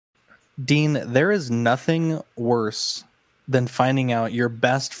Dean, there is nothing worse than finding out your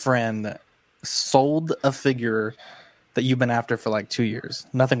best friend sold a figure that you've been after for like 2 years.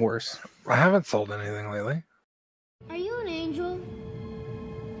 Nothing worse. I haven't sold anything lately. Are you an angel?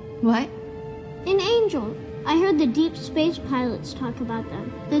 What? An angel. I heard the deep space pilots talk about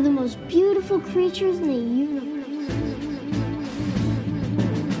them. They're the most beautiful creatures in the universe.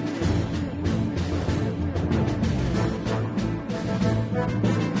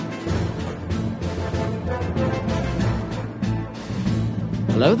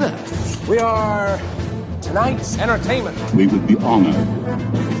 Hello there. We are tonight's entertainment. We would be honored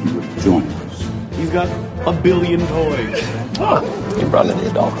if you would join us. He's got a billion toys. You brought in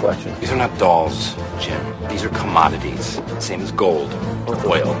the doll collection. These are not dolls, Jim. These are commodities. Same as gold or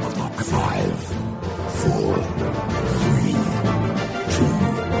oil. 5, 4, 3, 2,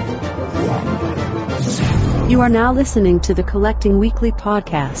 1. You are now listening to the Collecting Weekly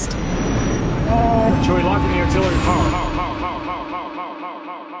podcast. Should we lock in the artillery power?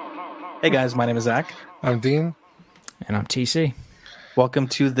 Hey guys, my name is Zach. I'm Dean. And I'm TC. Welcome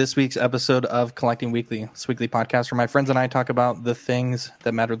to this week's episode of Collecting Weekly. This weekly podcast where my friends and I talk about the things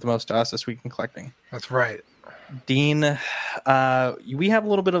that matter the most to us this week in collecting. That's right. Dean, we have a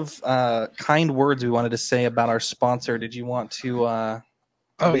little bit of kind words we wanted to say about our sponsor. Did you want to...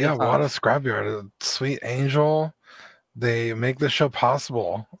 Oh yeah, Wada Scrapyard, a sweet angel. They make this show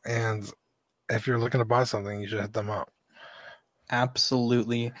possible, and if you're looking to buy something, you should hit them up.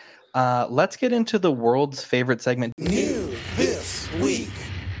 Absolutely. Let's get into the world's favorite segment. New this week.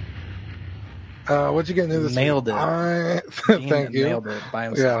 What'd you get new this Nailed week? it. Thank you. Nailed it by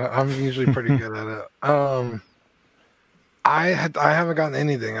himself. Yeah, I'm usually pretty good at it. I haven't gotten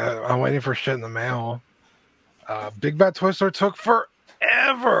anything. I'm waiting for shit in the mail. Big Bad Toy Store took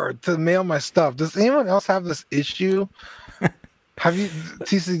forever to mail my stuff. Does anyone else have this issue? Have you,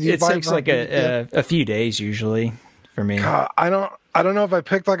 TC? It takes like a few days usually for me. God, I don't know if I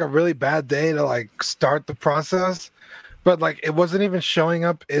picked like a really bad day to like start the process, but like it wasn't even showing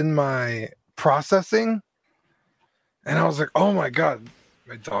up in my processing, and I was like, "Oh my god,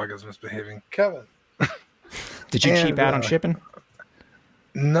 my dog is misbehaving." Kevin, did you cheap out on shipping?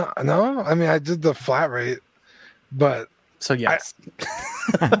 No. I mean, I did the flat rate, but so yes.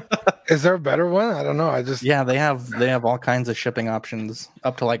 Is there a better one? I don't know. They have all kinds of shipping options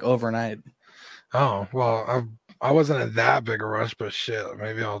up to like overnight. Oh well, I wasn't in that big a rush, but shit,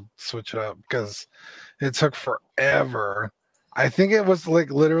 maybe I'll switch it up because it took forever. I think it was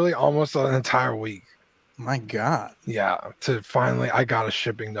like literally almost an entire week. My God. Yeah, to finally, I got a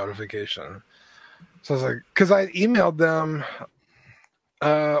shipping notification. So I was like, because I emailed them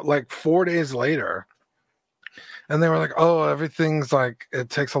like 4 days later. And they were like, oh, everything's like, it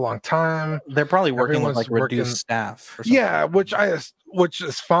takes a long time. They're probably working with like reduced staff. Or something. Yeah, which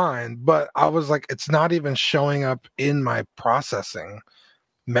is fine. But I was like, it's not even showing up in my processing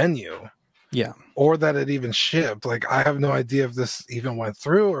menu. Yeah. Or that it even shipped. Like, I have no idea if this even went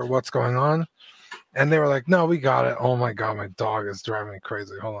through or what's going on. And they were like, no, we got it. Oh my God, my dog is driving me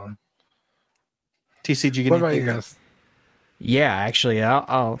crazy. Hold on. TC, did you get what about you guys? Yeah, actually,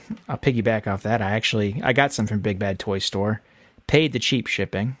 I'll piggyback off that. I got some from Big Bad Toy Store, paid the cheap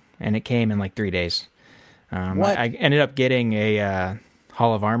shipping, and it came in like 3 days. I ended up getting a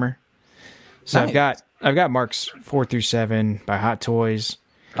Hall of Armor. So nice. I've got marks 4 through 7 by Hot Toys,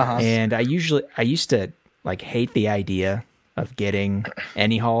 and I used to like hate the idea of getting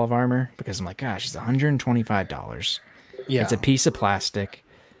any Hall of Armor because I'm like, gosh, it's $125. Yeah, it's a piece of plastic.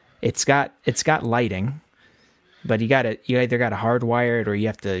 It's got lighting. But you either got to hardwire it or you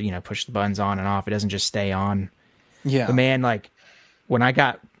have to, push the buttons on and off. It doesn't just stay on. Yeah. But man, like when I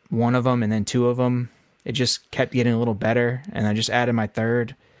got one of them and then two of them, it just kept getting a little better. And I just added my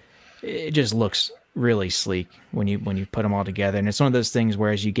third. It just looks really sleek when you put them all together. And it's one of those things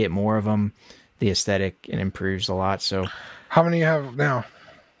where as you get more of them, the aesthetic, it improves a lot. So how many you have now?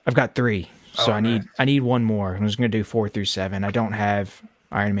 I've got 3. So nice. I need one more. I'm just going to do 4 through 7. I don't have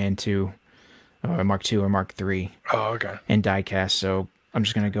Iron Man 2. Or Mark II or Mark III. Oh, okay. And diecast, so I'm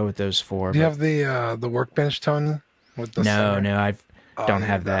just gonna go with those 4. Do you have the workbench, Tony? With the no, I don't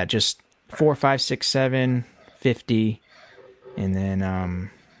have that. Just 4, 5, 6, 7, 50, and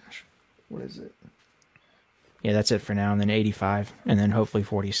then what is it? Yeah, that's it for now. And then 85, and then hopefully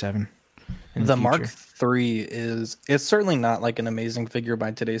 47. The Mark III it's certainly not like an amazing figure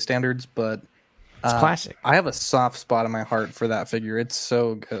by today's standards, but. It's classic. I have a soft spot in my heart for that figure. It's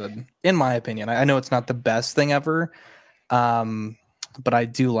so good, in my opinion. I know it's not the best thing ever, but I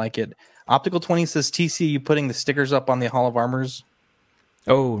do like it. Optical 20 says, TC, you putting the stickers up on the Hall of Armors?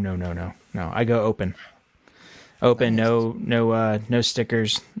 Oh, no. I go open. Open, no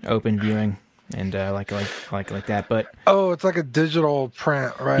stickers, open viewing, and like that. But it's like a digital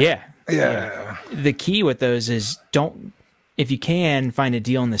print, right? Yeah. The key with those is if you can find a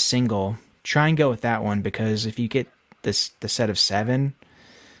deal on the single, try and go with that one, because if you get the set of 7,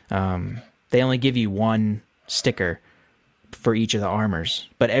 they only give you 1 sticker for each of the armors,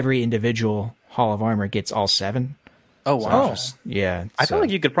 but every individual Hall of Armor gets all 7. Oh wow! Yeah, I feel like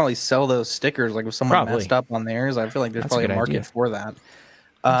you could probably sell those stickers. Like if someone messed up on theirs, I feel like there's probably a market for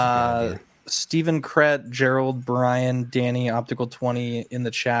that. Stephen Krett, Gerald, Brian, Danny, Optical 20 in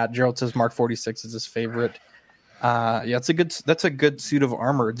the chat. Gerald says Mark 46 is his favorite. That's a good suit of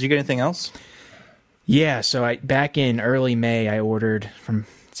armor. Did you get anything else? Yeah, so back in early May, I ordered from.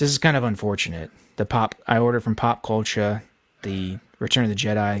 This is kind of unfortunate. I ordered from Pop Culture the Return of the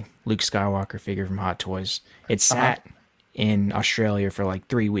Jedi Luke Skywalker figure from Hot Toys. It sat in Australia for like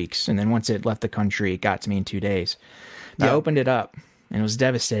 3 weeks, and then once it left the country, it got to me in 2 days. I opened it up, and it was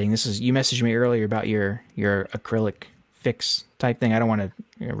devastating. You messaged me earlier about your acrylic fix type thing. I don't want to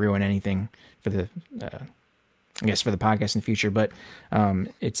ruin anything for the for the podcast in the future, but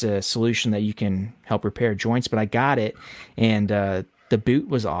it's a solution that you can help repair joints. But I got it, and the boot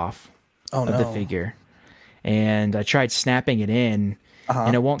was off of the figure, and I tried snapping it in,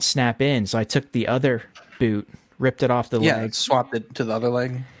 and it won't snap in. So I took the other boot, ripped it off the leg, swapped it to the other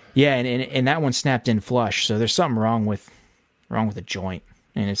leg. Yeah, and that one snapped in flush. So there's something wrong with the joint,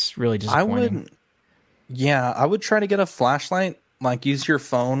 and it's really disappointing. I would try to get a flashlight, like use your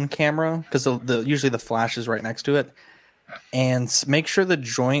phone camera, because usually the flash is right next to it, and make sure the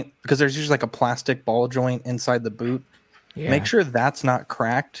joint, because there's usually like a plastic ball joint inside the boot. Yeah. Make sure that's not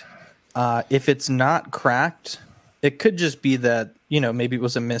cracked. If it's not cracked, it could just be that, maybe it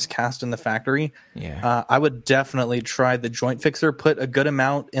was a miscast in the factory. Yeah. I would definitely try the joint fixer. Put a good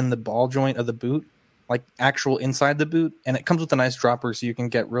amount in the ball joint of the boot, like actual inside the boot, and it comes with a nice dropper so you can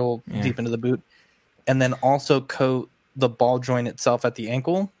get real deep into the boot. And then also coat the ball joint itself at the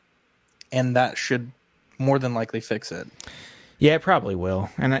ankle, and that should more than likely fix it. Yeah, it probably will,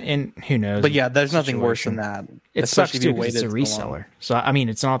 and who knows? But yeah, there's nothing worse than that. It sucks too because it's a reseller. So I mean,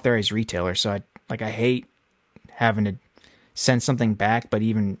 it's an authorized retailer. So I hate having to send something back. But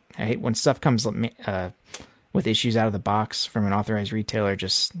I hate when stuff comes with issues out of the box from an authorized retailer.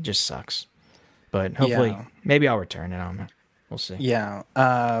 Just sucks. But hopefully, maybe I'll return it. We'll see. Yeah.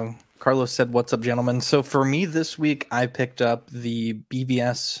 Carlos said, "What's up, gentlemen?" So for me this week, I picked up the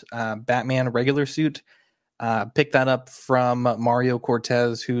BVS Batman regular suit. Picked that up from Mario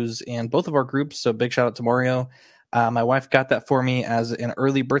Cortez, who's in both of our groups. So big shout out to Mario. My wife got that for me as an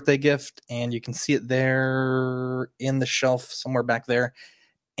early birthday gift, and you can see it there in the shelf somewhere back there.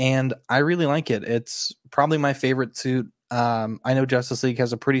 And I really like it. It's probably my favorite suit. I know Justice League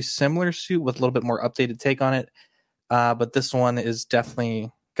has a pretty similar suit with a little bit more updated take on it. But this one is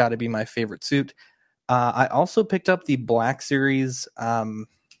definitely got to be my favorite suit. I also picked up the Black Series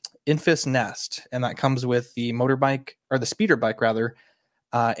Infist Nest, and that comes with the motorbike, or the speeder bike rather,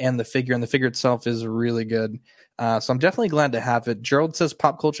 and the figure. And the figure itself is really good. So I'm definitely glad to have it. Gerald says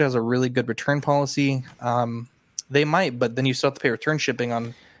Pop Culture has a really good return policy. They might, but then you still have to pay return shipping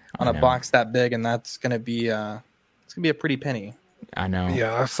on a box that big, and that's gonna be a pretty penny. I know.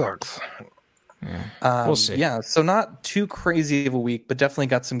 Yeah, that sucks. Yeah. We'll see. Yeah, so not too crazy of a week, but definitely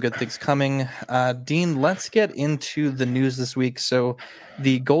got some good things coming. Dean, let's get into the news this week. So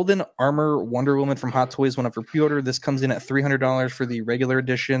the Golden Armor Wonder Woman from Hot Toys went up for pre-order. This comes in at $300 for the regular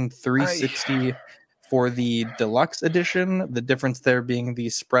edition, $360 for the deluxe edition. The difference there being the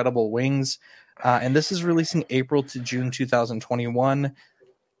spreadable wings. And this is releasing April to June 2021.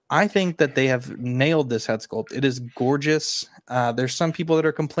 I think that they have nailed this head sculpt. It is gorgeous. There's some people that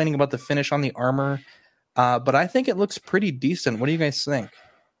are complaining about the finish on the armor, but I think it looks pretty decent. What do you guys think?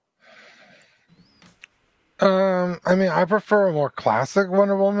 I mean, I prefer a more classic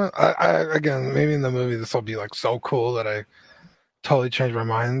Wonder Woman. Again, maybe in the movie this will be like so cool that I totally change my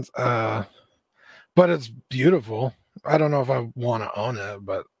mind. But it's beautiful. I don't know if I want to own it,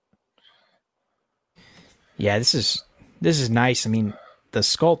 but yeah, this is nice. I mean, the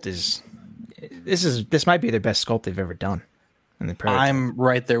sculpt this might be their best sculpt they've ever done. In the prototype. I'm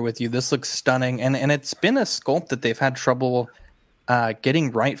right there with you. This looks stunning, and it's been a sculpt that they've had trouble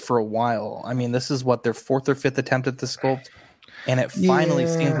getting right for a while. I mean, this is what their 4th or 5th attempt at the sculpt, and it finally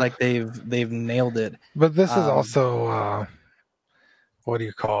seems like they've nailed it. But this is also what do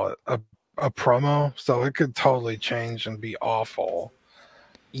you call it? A promo, so it could totally change and be awful.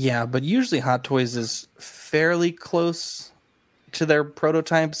 Yeah, but usually Hot Toys is fairly close to their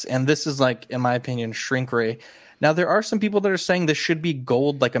prototypes, and this is like, in my opinion, shrink ray. Now, there are some people that are saying this should be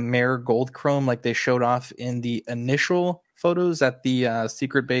gold, like a Mare gold chrome, like they showed off in the initial photos at the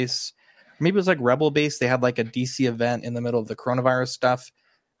secret base. Maybe it was like Rebel base. They had like a DC event in the middle of the coronavirus stuff.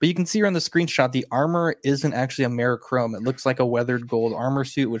 But you can see here on the screenshot, the armor isn't actually a Mare chrome. It looks like a weathered gold armor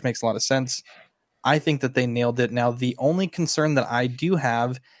suit, which makes a lot of sense. I think that they nailed it. Now, the only concern that I do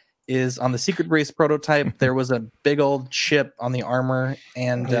have is on the secret base prototype, there was a big old chip on the armor.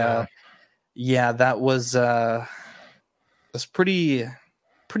 And that was pretty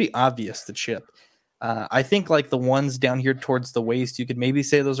obvious, the chip. I think like the ones down here towards the waist, you could maybe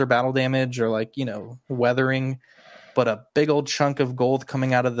say those are battle damage or like, weathering, but a big old chunk of gold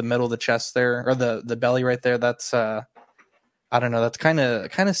coming out of the middle of the chest there, or the belly right there. That's, I don't know. That's kind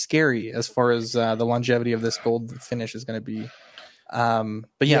of scary as far as the longevity of this gold finish is going to be.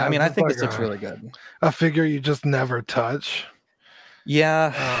 But yeah, I mean, I think this looks really good. A figure you just never touch.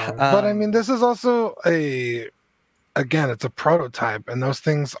 Yeah. But I mean, this is also it's a prototype, and those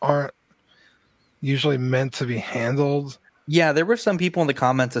things aren't usually meant to be handled. Yeah, there were some people in the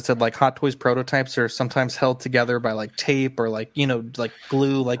comments that said like Hot Toys prototypes are sometimes held together by like tape or like, like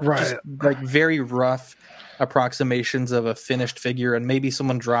glue, like just like very rough approximations of a finished figure, and maybe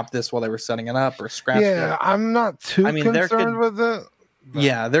someone dropped this while they were setting it up or scratched it. Yeah, I'm not too concerned with it. But...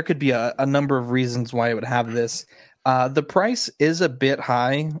 Yeah, there could be a number of reasons why it would have this. The price is a bit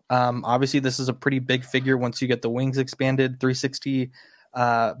high. Obviously, this is a pretty big figure once you get the wings expanded, $360.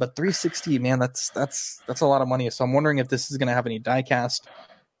 But $360, man, that's a lot of money. So I'm wondering if this is going to have any die cast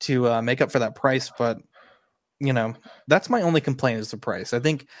to make up for that price. But that's my only complaint is the price. I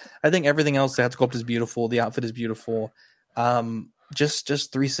think everything else, the head sculpt is beautiful, the outfit is beautiful. Just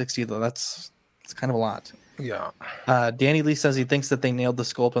 $360 though, it's kind of a lot. Yeah. Danny Lee says he thinks that they nailed the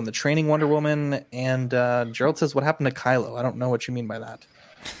sculpt on the training Wonder Woman, and Gerald says, what happened to Kylo? I don't know what you mean by that.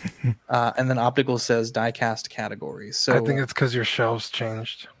 And then Optical says die-cast categories. So I think it's because your shelves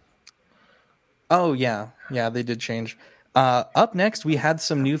changed. Oh yeah, they did change. Up next, we had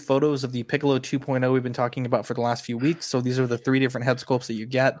some new photos of the Piccolo 2.0 we've been talking about for the last few weeks. So these are the 3 different head sculpts that you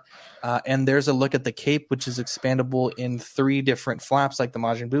get, and there's a look at the cape, which is expandable in 3 different flaps, like the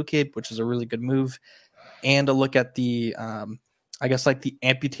Majin Buu cape, which is a really good move, and a look at the I guess like the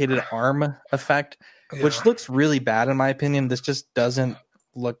amputated arm effect, which looks really bad in my opinion. This just doesn't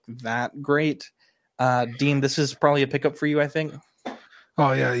look that great. Dean, this is probably a pickup for you, I think.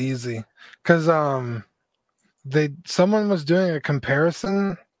 Oh yeah, easy. Because someone was doing a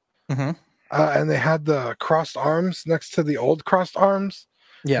comparison, and they had the crossed arms next to the old crossed arms,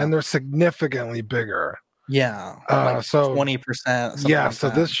 and they're significantly bigger. Yeah, like so 20%. Yeah, like so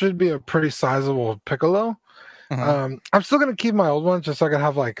that. this should be a pretty sizable Piccolo. I'm still gonna keep my old one just so I can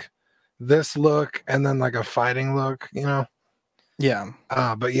have like this look and then like a fighting look, Yeah.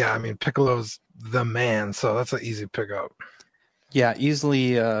 But yeah, I mean Piccolo's the man, so that's an easy pickup. Yeah,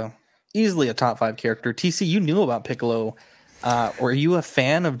 easily a top 5 character. TC, you knew about Piccolo. Were you a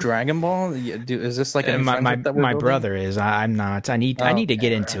fan of Dragon Ball? Is this like my brother is? I'm not. I need to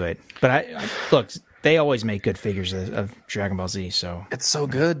get into it. But I look. They always make good figures of Dragon Ball Z. So it's so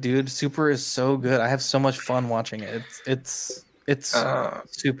good, dude. Super is so good. I have so much fun watching it. It's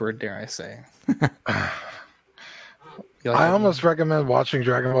super. Dare I say? I almost recommend watching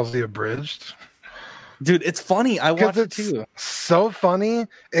Dragon Ball Z abridged. Dude, it's funny. I watched it too. So funny.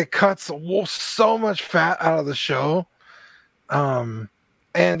 It cuts so much fat out of the show. And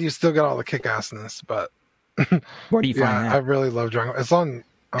you still get all the kick-assness, but where do you find that? I really love Dragon Ball. It's on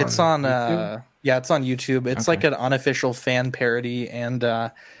YouTube? It's on YouTube. It's like an unofficial fan parody, and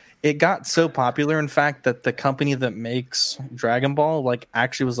it got so popular, in fact, that the company that makes Dragon Ball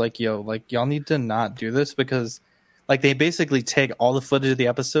actually was like, yo, y'all need to not do this, because they basically take all the footage of the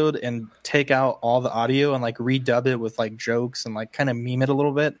episode and take out all the audio and redub it with jokes and kind of meme it a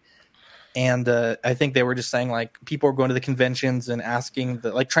little bit. And I think they were just saying people were going to the conventions and asking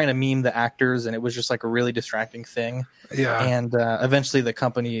trying to meme the actors, and it was just a really distracting thing. Yeah. And eventually the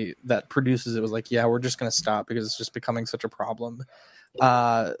company that produces it was like, yeah, we're just going to stop because it's just becoming such a problem.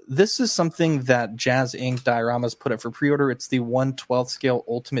 This is something that Jazz Inc. Dioramas put up for pre-order. It's the 1/12 scale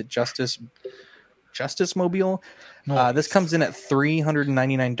Ultimate Justice Mobile. Nice. This comes in at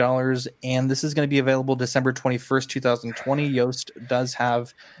 $399, and this is going to be available December 21st, 2020. Yoast does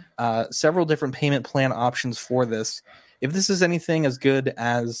have several different payment plan options for this. If this is anything as good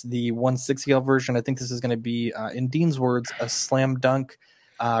as the 1/6 scale version, I think this is going to be, in Dean's words, a slam dunk.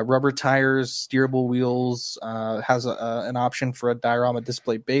 Rubber tires, steerable wheels, has an option for a diorama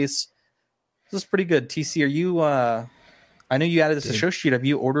display base. This is pretty good. TC, are you... I know you added this to show sheet. Have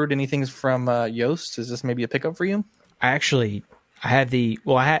you ordered anything from Yoast? Is this maybe a pickup for you? I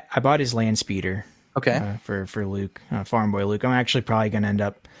bought his land speeder, Okay. For Luke, Farm Boy Luke. I'm actually probably going to end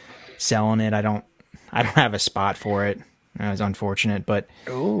up selling it. I don't have a spot for it. It's unfortunate, but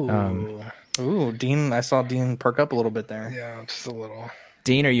ooh, Dean! I saw Dean perk up a little bit there. Yeah, just a little.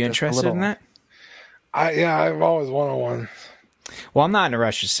 Dean, are you interested in that? I've always wanted one. Well, I'm not in a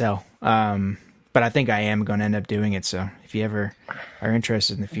rush to sell, but I think I am going to end up doing it. So if you ever are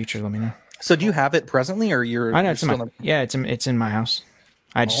interested in the future, let me know. So do you have it presently, or you're? I know it's it's in my house.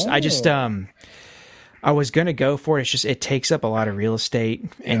 I was gonna go for it. It's just it takes up a lot of real estate,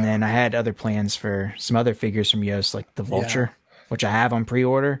 and then I had other plans for some other figures from Yost, like the Vulture, which I have on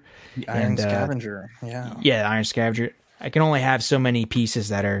pre-order. The Iron Scavenger, the Iron Scavenger. I can only have so many pieces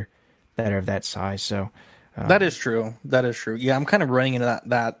that are of that size. So that is true. Yeah, I'm kind of running into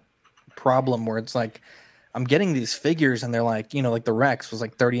that problem where it's like I'm getting these figures, and they're like, like the Rex was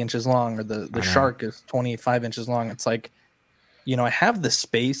like 30 inches long, or the Shark is 25 inches long. It's like, I have the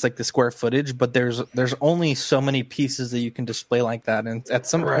space, like the square footage, but there's only so many pieces that you can display like that. And at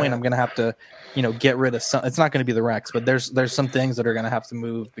some point, I'm going to have to, get rid of some. It's not going to be the Rex, but there's some things that are going to have to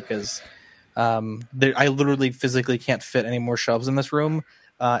move because I literally physically can't fit any more shelves in this room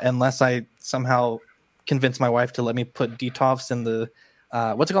unless I somehow convince my wife to let me put Detolfs in the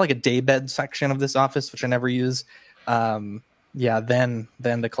what's it called, like a daybed section of this office, which I never use. Then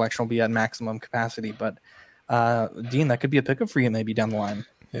the collection will be at maximum capacity, but. Dean, that could be a pickup for you maybe down the line.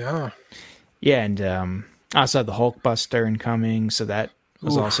 Yeah, and I also had the Hulkbuster incoming, so that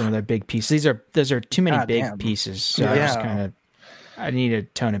was also another big piece. Those are too many big pieces, so I need to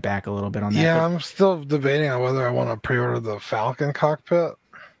tone it back a little bit on that. Yeah, I'm still debating on whether I want to pre-order the Falcon cockpit.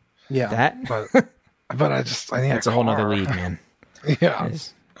 Yeah, but I need that's a whole nother league, man. Yeah,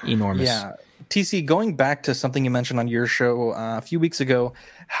 it's enormous. Yeah. TC, going back to something you mentioned on your show a few weeks ago,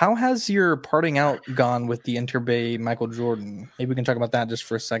 how has your parting out gone with the Interbay Michael Jordan? Maybe we can talk about that just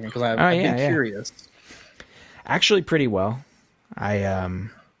for a second, because I've been curious. Actually, pretty well. I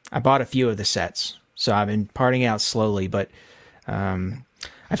bought a few of the sets, so I've been parting out slowly, but I've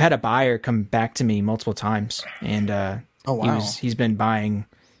had a buyer come back to me multiple times, and he's been buying,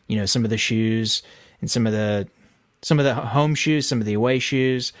 some of the shoes and some of the home shoes, some of the away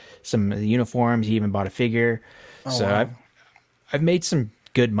shoes, some of the uniforms. He even bought a figure. I've made some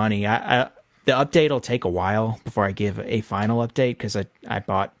good money. The update will take a while before I give a final update, because I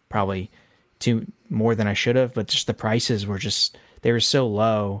bought probably more than I should have, but just the prices they were so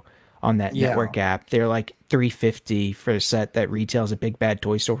low on that network app. They're like $350 for a set that retails at Big Bad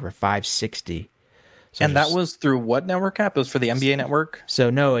Toy Store for $560. So and that was through what network app? It was for the NBA Network? So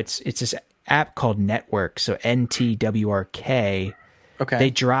no, it's this app called Network, so NTWRK. Okay. They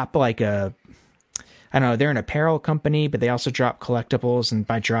drop like I don't know, they're an apparel company, but they also drop collectibles, and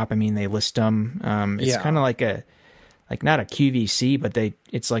by drop I mean they list them. It's kind of like not a QVC, but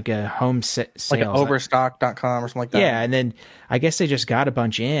it's like a home sales, like an Overstock.com or something like that. Yeah, and then I guess they just got a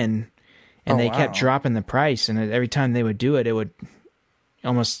bunch in, and they kept dropping the price, and every time they would do it, it would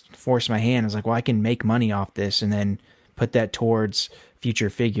almost force my hand. I was like, well, I can make money off this, and then put that towards future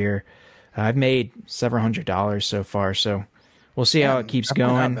figure. I've made several $100s so far, so we'll see how it keeps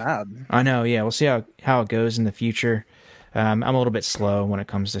going. Not bad. I know, yeah. We'll see how it goes in the future. I'm a little bit slow when it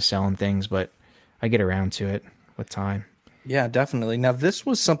comes to selling things, but I get around to it with time. Yeah, definitely. Now, this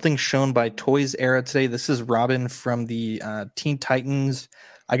was something shown by Toys Era today. This is Robin from the Teen Titans.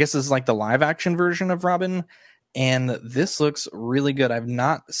 I guess this is like the live-action version of Robin, and this looks really good. I've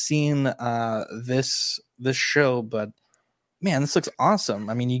not seen this show, but man, this looks awesome.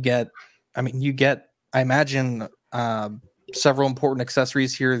 I mean, you get, I imagine, several important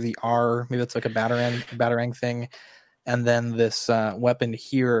accessories here. The R, maybe it's like a batarang thing, and then this weapon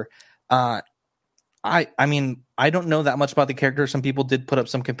here. I mean, I don't know that much about the character. Some people did put up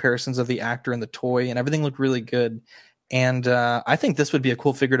some comparisons of the actor and the toy, and everything looked really good. And I think this would be a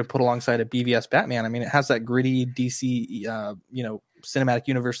cool figure to put alongside a BVS Batman. I mean, it has that gritty DC, cinematic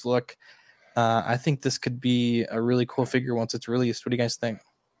universe look. I think this could be a really cool figure once it's released. What do you guys think?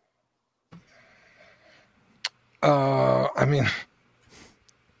 I mean,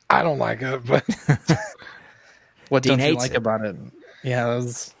 I don't like it, but what don't you like about it? Yeah,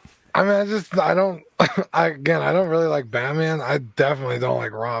 I mean, I don't really like Batman. I definitely don't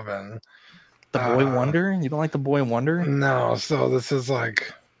like Robin. The Boy Wonder? You don't like the Boy Wonder? No, so this is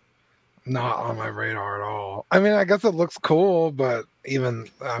like not on my radar at all. I mean, I guess it looks cool, but even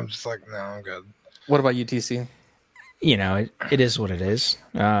I'm just like, no, I'm good. What about UTC? It is what it is.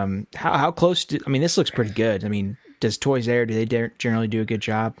 How close I mean, this looks pretty good. I mean, does Toys Air, do they generally do a good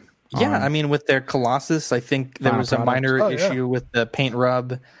job? Yeah, I mean, with their Colossus, I think there was a minor issue with the paint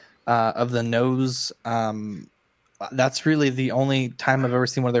rub of the nose. that's really the only time I've ever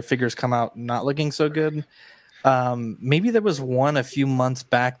seen one of their figures come out not looking so good. Maybe there was one a few months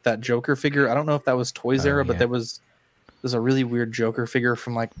back, that Joker figure. I don't know if that was Toys era, but there's a really weird Joker figure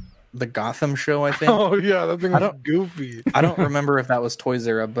from like the Gotham show, I think. Oh yeah, that thing was goofy. I don't remember if that was Toys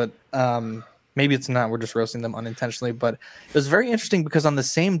era, but maybe it's not. We're just roasting them unintentionally. But it was very interesting because on the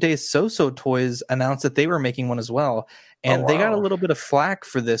same day, So Toys announced that they were making one as well. And they got a little bit of flack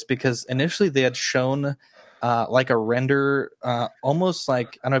for this because initially they had shown like a render, almost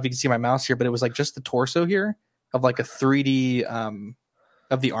like, I don't know if you can see my mouse here, but it was like just the torso here of like a 3D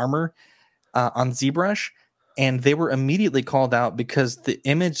of the armor on ZBrush. And they were immediately called out because the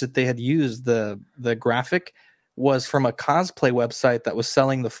image that they had used, the graphic, was from a cosplay website that was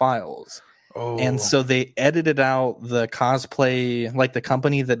selling the files. Oh. And so they edited out the cosplay, like the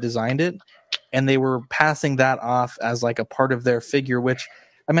company that designed it, and they were passing that off as like a part of their figure, which,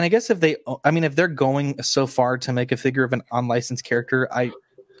 I mean, I guess if they're going so far to make a figure of an unlicensed character, I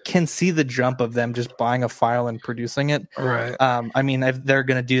can see the jump of them just buying a file and producing it. Right. I mean, if they're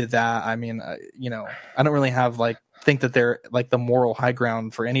going to do that, I mean, I don't really have think that they're like the moral high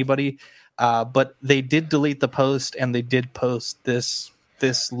ground for anybody. But they did delete the post and they did post this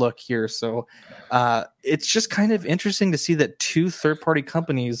look here. So it's just kind of interesting to see that two third-party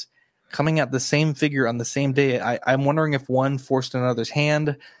companies coming out the same figure on the same day. I'm wondering if one forced another's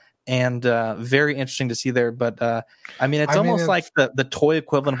hand, and very interesting to see there. But I mean, it's almost like the toy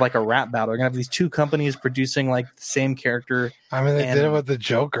equivalent of like a rap battle. You're gonna have these two companies producing like the same character. I mean, they did it with the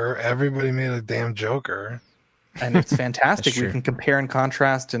Joker. Everybody made a damn Joker, and it's fantastic. We can compare and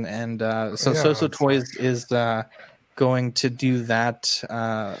contrast, and So Toys is going to do that.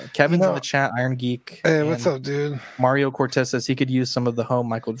 Kevin's in the chat, Iron Geek. Hey, what's up, dude? Mario Cortez says he could use some of the home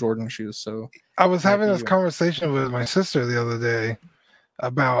Michael Jordan shoes. So I was having this conversation with my sister the other day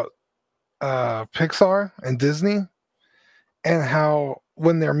about Pixar and Disney, and how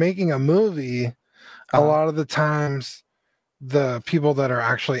when they're making a movie, a lot of the times the people that are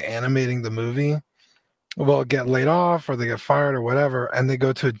actually animating the movie will get laid off or they get fired or whatever, and they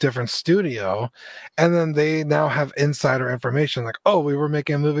go to a different studio, and then they now have insider information like, oh, we were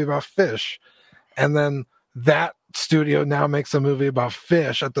making a movie about fish, and then that studio now makes a movie about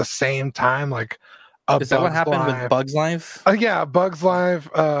fish at the same time, like is that what happened with Bugs Life? Yeah, Bugs Life.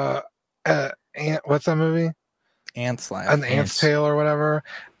 What's that movie? Ants Life. An Ant's Tale or whatever.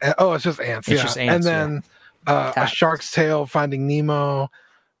 It's just Ants. It's just Ants, and then A Shark's Tale, Finding Nemo.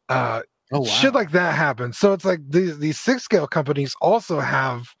 Shit like that happens. So it's like these 6-scale companies also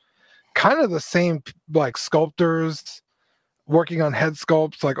have kind of the same like sculptors working on head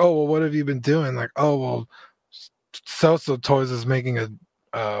sculpts. Like, oh well, what have you been doing? Like, oh well, So Toys is making a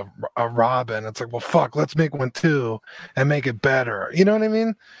Robin. It's like, well, fuck, let's make one too and make it better. You know what I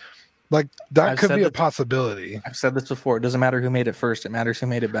mean? Like that could be a possibility. I've said this before. It doesn't matter who made it first. It matters who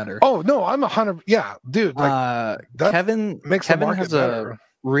made it better. Oh no, I'm 100. Yeah, dude. Like, Kevin has better. A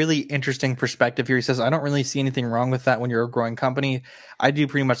really interesting perspective here. He says, I don't really see anything wrong with that when you're a growing company. I do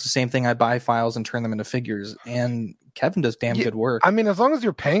pretty much the same thing. I buy files and turn them into figures. And Kevin does damn good work. I mean, as long as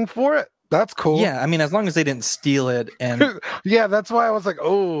you're paying for it, that's cool. Yeah, I mean, as long as they didn't steal it. And yeah, that's why I was like,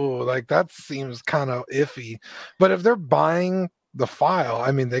 oh, like that seems kind of iffy. But if they're buying the file,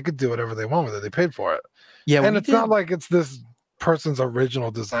 I mean, they could do whatever they want with it. They paid for it. Yeah, and it's not like it's this person's original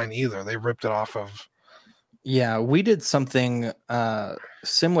design either. They ripped it off of. Yeah, we did something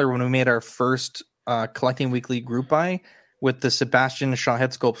similar when we made our first Collecting Weekly group buy with the Sebastian Shaw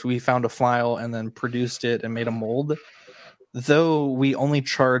head sculpts. We found a file and then produced it and made a mold. Though we only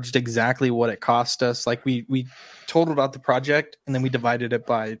charged exactly what it cost us. Like we totaled out the project and then we divided it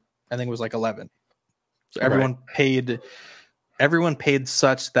by, I think it was like 11. So everyone paid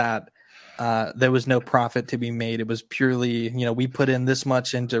such that there was no profit to be made. It was purely, we put in this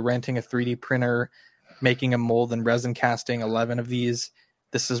much into renting a 3D printer, making a mold and resin casting 11 of these.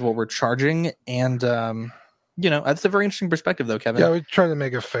 This is what we're charging. And, that's a very interesting perspective though, Kevin. Yeah, we tried to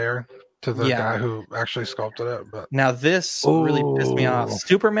make it fair to the guy who actually sculpted it. But now this really pissed me off.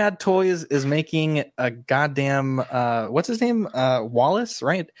 Super Mad Toys is making a goddamn, what's his name? Wallace,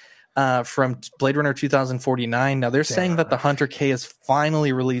 right? From Blade Runner 2049. Now they're saying that the Hunter K is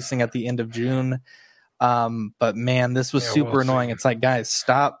finally releasing at the end of June. But man, this was super annoying. It's like, guys,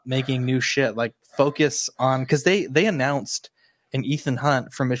 stop making new shit. Like focus on, because they announced an Ethan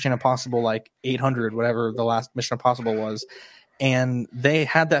Hunt from Mission Impossible, like 800, whatever the last Mission Impossible was. And they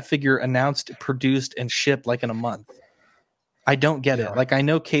had that figure announced, produced, and shipped like in a month. I don't get it. Like, I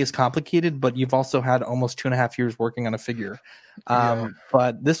know K is complicated, but you've also had almost 2.5 years working on a figure.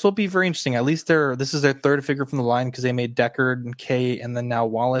 But this will be very interesting. At least this is their third figure from the line because they made Deckard and K and then now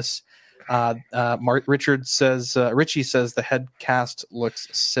Wallace. Richard says, Richie says the head cast looks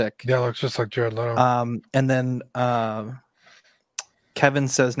sick. Yeah, it looks just like Jared Leto. And then Kevin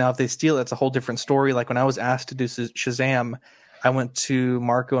says, now if they steal it, it's a whole different story. Like when I was asked to do Shazam, I went to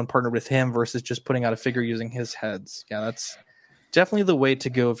Marco and partnered with him versus just putting out a figure using his heads. Yeah, that's definitely the way to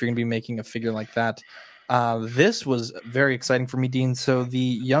go if you're going to be making a figure like that. This was very exciting for me, Dean. So the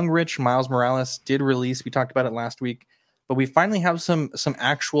Young Rich Miles Morales did release. We talked about it last week, but we finally have some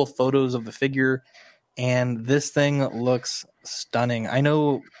actual photos of the figure, and this thing looks stunning. I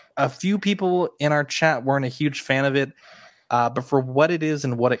know a few people in our chat weren't a huge fan of it, but for what it is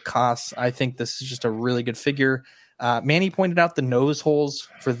and what it costs, I think this is just a really good figure. Manny pointed out the nose holes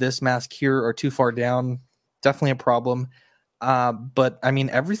for this mask here are too far down. Definitely a problem. But I mean,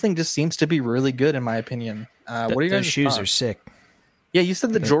 everything just seems to be really good in my opinion. What are you guys' shoes thoughts? are sick. Yeah, you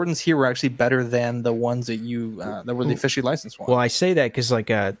said the Jordans here were actually better than the ones that you that were the officially licensed ones. Well, I say that because like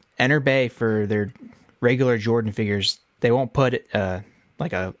Enter Bay for their regular Jordan figures, they won't put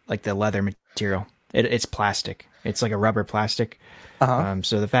like the leather material. It's plastic. It's like a rubber plastic.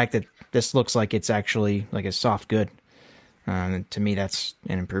 So the fact that this looks like it's actually like a soft good, to me that's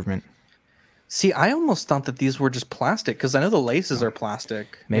an improvement. See, I almost thought that these were just plastic because I know the laces are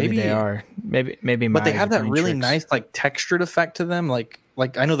plastic. Maybe they are. Maybe. But they have that really tricks. nice like textured effect to them. Like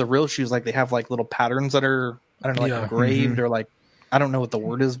I know the real shoes, like they have like little patterns that are like engraved or like I don't know what the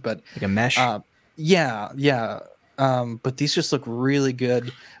word is, but like a mesh. Yeah. But these just look really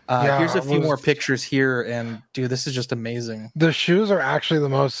good. Here's a few more pictures here, and dude, this is just amazing. The shoes are actually the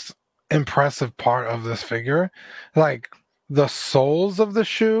most impressive part of this figure. Like the soles of the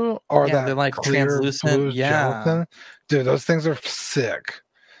shoe are they're like clear translucent. blue gelatin. Dude, those things are sick.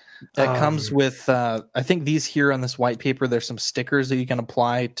 It comes with I think these here on this white paper, there's some stickers that you can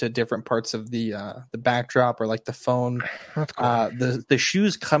apply to different parts of the backdrop or like the phone. That's cool. The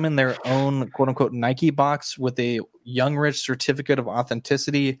shoes come in their own quote unquote Nike box with a Young Rich certificate of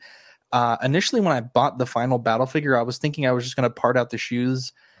authenticity. Initially when I bought the final battle figure, I was thinking I was just going to part out the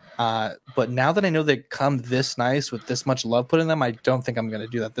shoes. But now that I know they come this nice with this much love put in them, I don't think I'm going to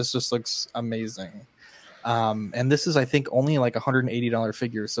do that. This just looks amazing. And this is, I think, only like $180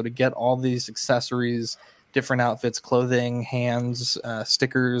 figure. So to get all these accessories, different outfits, clothing, hands,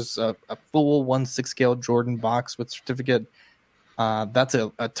 stickers, a full 1/6 scale Jordan box with certificate, that's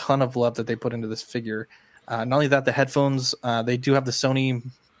a ton of love that they put into this figure. Not only that, the headphones, they do have the Sony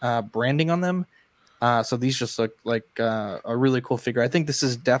branding on them. So these just look like a really cool figure. I think this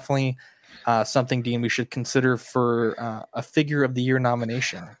is definitely something, Dean, we should consider for a figure of the year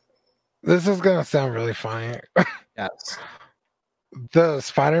nomination. This is gonna sound really funny. Yes. The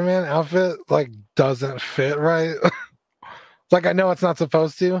Spider-Man outfit like doesn't fit right. Like I know it's not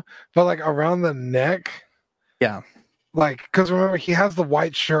supposed to, but like around the neck. Yeah. Like because remember he has the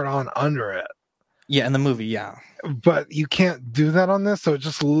white shirt on under it. Yeah, in the movie, yeah. But you can't do that on this, so it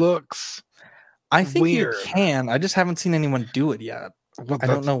just looks. I think weird. you can. I just haven't seen anyone do it yet. Well, I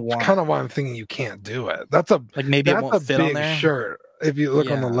don't know why. That's kind of why I'm thinking you can't do it. That's a like maybe it won't fit big on there. Shirt. If you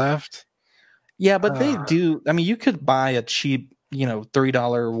look on the left. Yeah, but they do. I mean, you could buy a cheap, $3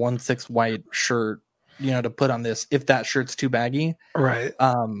 1/6 white shirt, to put on this if that shirt's too baggy. Right.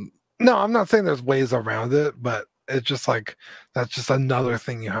 No, I'm not saying there's ways around it, but it's just like that's just another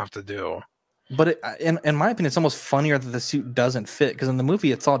thing you have to do. But in my opinion, it's almost funnier that the suit doesn't fit because in the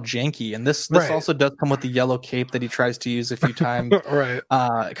movie it's all janky, and this Right. also does come with the yellow cape that he tries to use a few times. Right.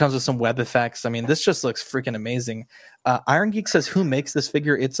 It comes with some web effects. I mean, this just looks freaking amazing. Iron Geek says, "Who makes this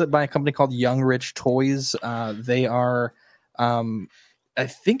figure?" It's by a company called Young Rich Toys. They are, I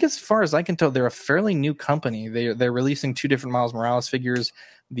think, as far as I can tell, they're a fairly new company. They're releasing 2 different Miles Morales figures.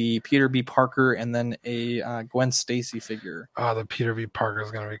 The Peter B. Parker and then a Gwen Stacy figure. Oh, the Peter B. Parker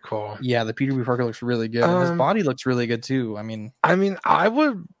is gonna be cool. Yeah, the Peter B. Parker looks really good. And his body looks really good too. I mean, I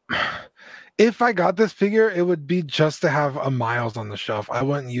would, if I got this figure, it would be just to have a Miles on the shelf. I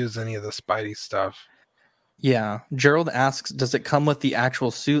wouldn't use any of the Spidey stuff. yeah. Gerald asks, does it come with the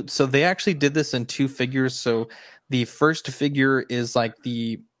actual suit? So they actually did this in 2 figures. So the first figure is like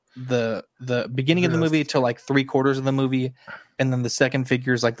the beginning of the movie to like 3/4 of the movie, and then the second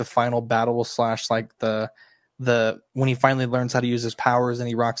figure is like the final battle / like the when he finally learns how to use his powers and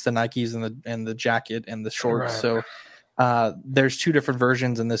he rocks the Nikes and the jacket and the shorts. Right. So there's 2 different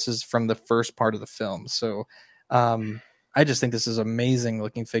versions, and this is from the first part of the film. So I just think this is amazing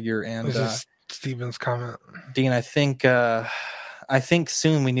looking figure. And This is Steven's comment. Dean, I think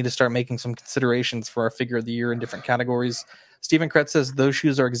soon we need to start making some considerations for our figure of the year in different categories. Stephen Kretz says those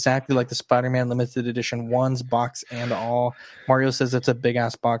shoes are exactly like the Spider-Man limited edition ones, box and all. Mario says it's a big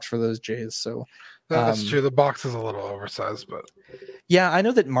ass box for those J's. So That's true. The box is a little oversized, but Yeah, I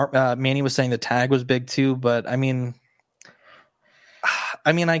know that Manny was saying the tag was big too, but I mean,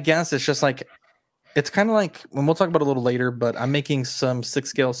 I guess it's just like, it's kind of like, when we'll talk about it a little later, but I'm making some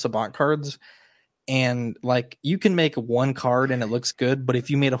 6-scale Sabbat cards, and like you can make one card and it looks good, but if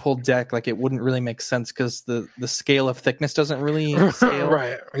you made a whole deck, like it wouldn't really make sense because the scale of thickness doesn't really scale.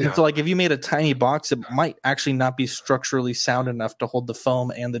 Right. Yeah. And so like if you made a tiny box, it might actually not be structurally sound enough to hold the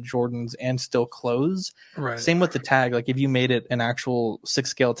foam and the Jordans and still close. Right. Same with the tag. Like if you made it an actual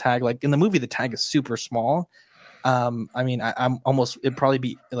 6-scale tag, like in the movie, the tag is super small. I'm almost, it'd probably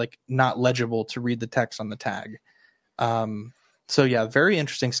be like not legible to read the text on the tag. So yeah, very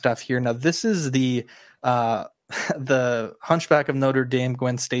interesting stuff here. Now this is the Hunchback of Notre Dame,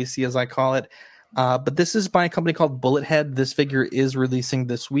 Gwen Stacy, as I call it. But this is by a company called Bullethead. This figure is releasing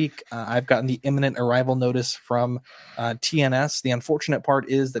this week. I've gotten the imminent arrival notice from TNS. The unfortunate part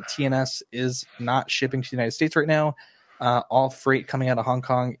is that TNS is not shipping to the United States right now. All freight coming out of Hong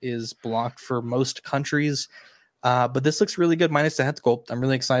Kong is blocked for most countries. But this looks really good, minus the head sculpt. I'm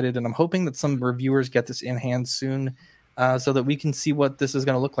really excited, and I'm hoping that some reviewers get this in hand soon. So that we can see what this is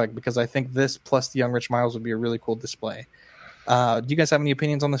going to look like, because I think this plus the Young Rich Miles would be a really cool display. Do you guys have any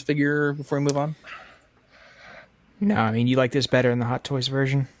opinions on this figure before we move on? No, I mean, you like this better in the Hot Toys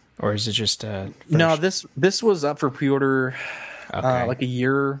version, or is it just No, this was up for pre-order like a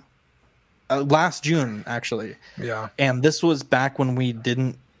year, last June actually. Yeah, and this was back when we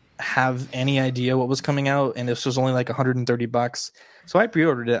didn't have any idea what was coming out, and this was only like $130. So I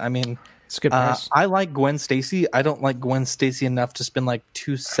pre-ordered it. I mean, it's a good price. I like Gwen Stacy. I don't like Gwen Stacy enough to spend like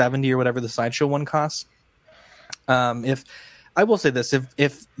 $270 or whatever the Sideshow one costs. If I will say this,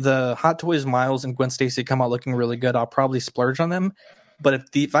 if the Hot Toys Miles and Gwen Stacy come out looking really good, I'll probably splurge on them. But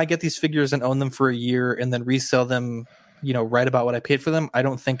if I get these figures and own them for a year and then resell them, right about what I paid for them, I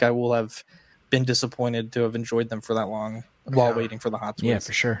don't think I will have been disappointed to have enjoyed them for that long while waiting for the Hot Toys. Yeah,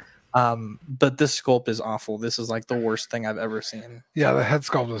 for sure. But this sculpt is awful. This is like the worst thing I've ever seen. Yeah, the head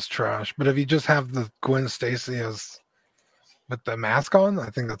sculpt is trash. But if you just have the Gwen Stacy as with the mask on, I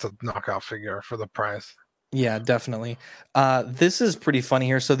think that's a knockout figure for the price. Yeah, definitely. This is pretty funny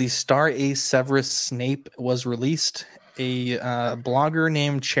here. So the Star Ace Severus Snape was released. A blogger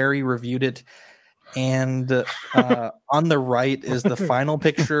named Cherry reviewed it. And on the right is the final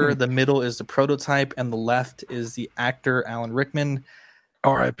picture. The middle is the prototype. And the left is the actor, Alan Rickman.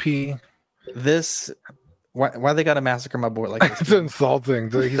 R.I.P. This, why they got to massacre my boy like this? It's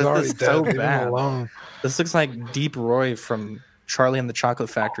insulting. He's already dead. So Leave bad. him alone. This looks like Deep Roy from Charlie and the Chocolate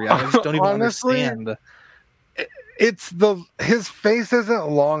Factory. I just don't even Honestly, understand. It's his face isn't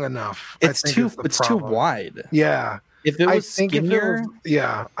long enough. It's too wide. Yeah. If it was skinnier,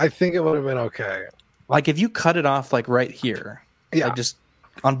 I think it would have been okay. Like if you cut it off like right here, like just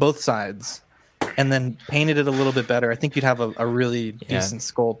on both sides, and then painted it a little bit better, I think you'd have a really decent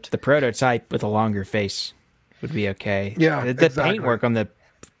sculpt. The prototype with a longer face would be okay. Yeah, the paintwork on the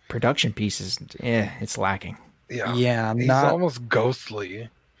production pieces, it's lacking. Yeah, he's almost ghostly.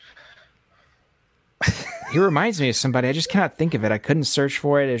 He reminds me of somebody. I just cannot think of it. I couldn't search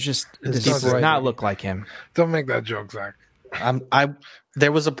for it. It does not look like him. Don't make that joke, Zach.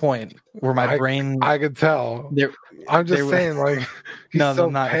 There was a point where my brain. I could tell. I'm just saying, like, he's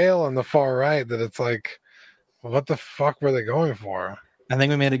so pale on the far right that it's like, what the fuck were they going for? I think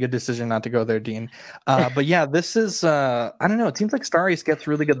we made a good decision not to go there, Dean. But yeah, this is, I don't know. It seems like Star Ace gets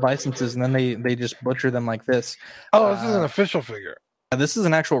really good licenses and then they just butcher them like this. Oh, this is an official figure. This is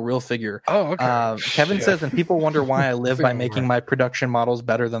an actual real figure. Oh, okay. Kevin says, and people wonder why I live by making my production models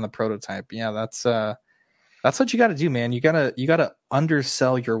better than the prototype. Yeah, that's what you got to do, man. You gotta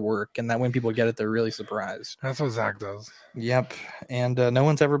undersell your work, and that when people get it, they're really surprised. That's what Zach does. Yep, and no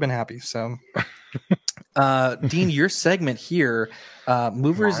one's ever been happy. So, Dean, your segment here,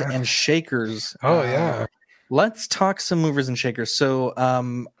 movers and shakers. Oh yeah. Let's talk some movers and shakers. So,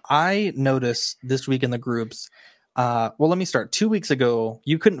 I noticed this week in the groups. Well, let me start. 2 weeks ago,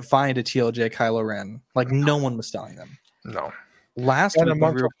 you couldn't find a TLJ Kylo Ren. Like no one was selling them. No. And a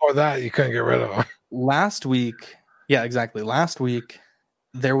month before that, you couldn't get rid of them. Last week, yeah, exactly. Last week,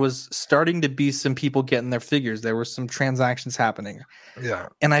 there was starting to be some people getting their figures. There were some transactions happening. Yeah.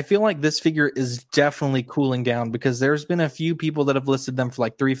 And I feel like this figure is definitely cooling down because there's been a few people that have listed them for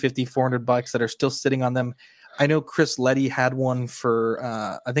like $350, $400 that are still sitting on them. I know Chris Letty had one for,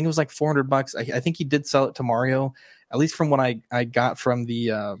 I think it was like $400. I think he did sell it to Mario, at least from what I got from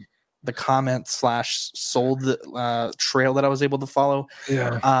the comment / sold trail that I was able to follow.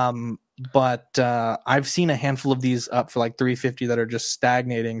 Yeah. But I've seen a handful of these up for like $350 that are just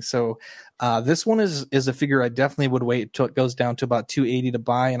stagnating. So this one is a figure I definitely would wait until it goes down to about $280 to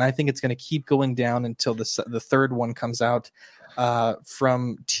buy, and I think it's going to keep going down until the third one comes out.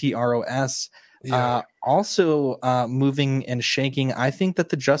 from TROS. Also moving and shaking. I think that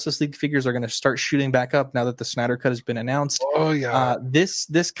the Justice League figures are going to start shooting back up now that the Snyder Cut has been announced. Oh yeah.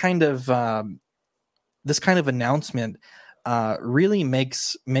 This kind of announcement really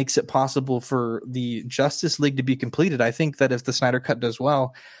makes it possible for the Justice League to be completed. I think that if the Snyder Cut does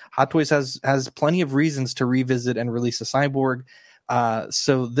well, Hot Toys has plenty of reasons to revisit and release a Cyborg.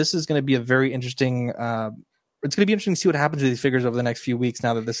 So this is going to be a very interesting. It's going to be interesting to see what happens to these figures over the next few weeks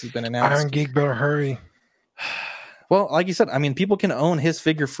now that this has been announced. Iron Geek better hurry. Well, like you said, I mean, people can own his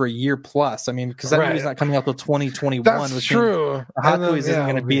figure for a year plus. I mean, because that movie's not coming out till 2021. That's true. Hot Toys isn't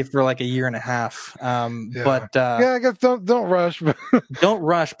going to be for like a year and a half. But I guess don't rush. Don't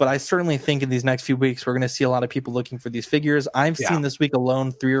rush. But I certainly think in these next few weeks we're going to see a lot of people looking for these figures. I've seen this week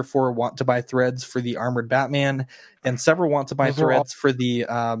alone 3 or 4 want to buy threads for the Armored Batman, and several want to buy threads for the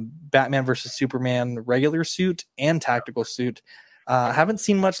Batman versus Superman regular suit and tactical suit. Haven't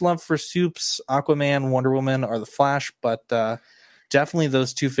seen much love for Supes, Aquaman, Wonder Woman, or the Flash, but definitely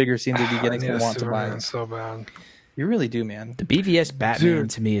those 2 figures seem to be getting some want to buy. So bad. You really do, man. The BVS Batman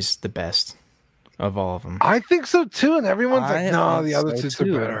to me is the best of all of them. I think so too, and everyone's like, "No, the other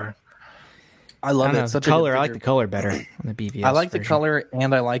 2 are better." I love it. Such color. I like the color better on the BVS. I like version. the color,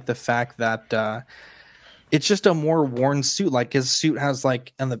 and I like the fact that it's just a more worn suit. Like his suit has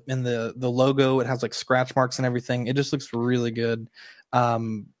like in the logo, it has like scratch marks and everything. It just looks really good.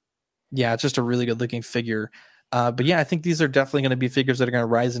 It's just a really good looking figure. But yeah, I think these are definitely going to be figures that are going to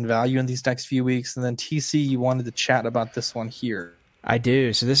rise in value in these next few weeks. And then TC, you wanted to chat about this one here. I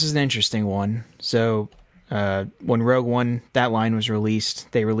do. So this is an interesting one. So when Rogue One, that line was released,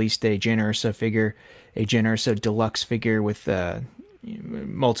 they released a Jyn Erso figure, a Jyn Erso deluxe figure with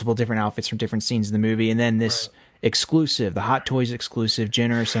multiple different outfits from different scenes in the movie, and then this exclusive, the Hot Toys exclusive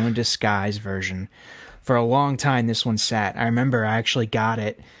Jyn Erso in disguise version. For a long time, this one sat. I remember I actually got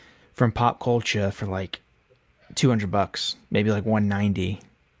it from Pop Culture for like $200, maybe like $190.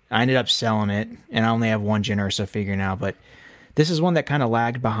 I ended up selling it, and I only have one Jyn Erso figure now, but this is one that kind of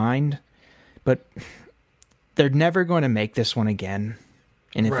lagged behind, but they're never going to make this one again.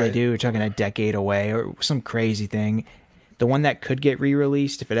 And if they do, we're talking a decade away or some crazy thing. The one that could get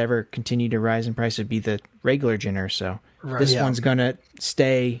re-released, if it ever continued to rise in price, would be the regular Jyn Erso. This one's going to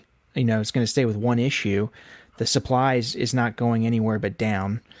stay, it's going to stay with one issue. The supplies is not going anywhere but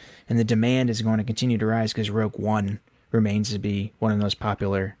down, and the demand is going to continue to rise because Rogue One remains to be one of the most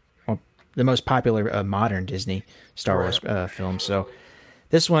popular, modern Disney Star Wars films. So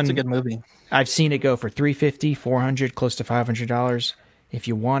this one, it's a good movie. I've seen it go for $350, $400, close to $500. If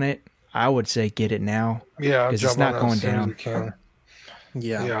you want it, I would say get it now. Yeah, because it's not going down.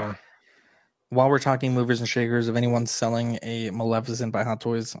 Yeah. While we're talking movers and shakers, if anyone's selling a Maleficent by Hot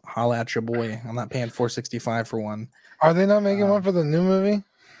Toys, holla at your boy. I'm not paying $465 for one. Are they not making one for the new movie?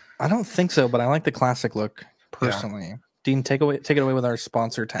 I don't think so, but I like the classic look personally. Yeah. Dean, take it away with our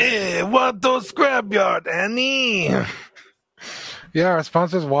sponsor tag. Hey, Watto Scrapyard, Annie. Yeah, our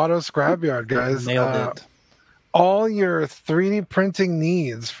sponsor's Watto Scrapyard, guys. Nailed it. All your 3D printing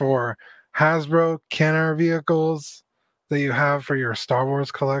needs for Hasbro Kenner vehicles that you have for your Star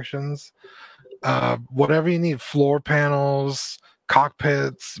Wars collections, whatever you need, floor panels,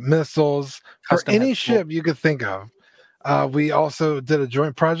 cockpits, missiles, for any ship you could think of. We also did a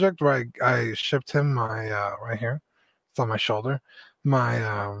joint project where I shipped him my, right here, it's on my shoulder,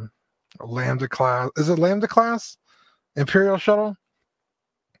 my Lambda class, is it Lambda class? Imperial shuttle?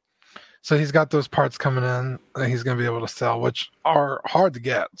 So he's got those parts coming in that he's going to be able to sell, which are hard to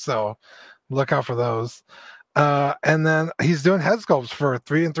get. So look out for those. And then he's doing head sculpts for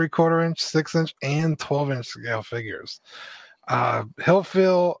 3 3/4 inch, 6 inch, and 12-inch scale figures. He'll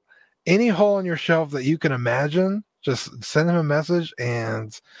fill any hole in your shelf that you can imagine. Just send him a message,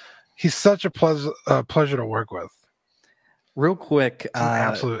 and he's such a pleasure to work with. Real quick, an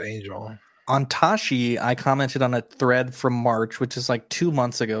absolute angel. On Tashi, I commented on a thread from March, which is like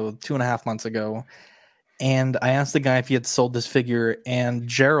 2.5 months ago. And I asked the guy if he had sold this figure, and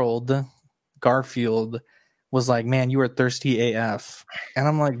Gerald Garfield was like, man, you are thirsty AF. And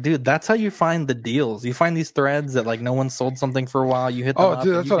I'm like, dude, that's how you find the deals. You find these threads that like no one sold something for a while. You hit them up.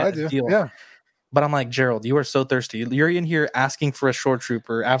 Dude, that's what I do. Yeah. But I'm like, Gerald, you are so thirsty. You're in here asking for a short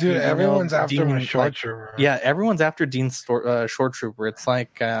trooper. Dude, everyone's after a short trooper. Yeah, everyone's after Dean's short trooper. It's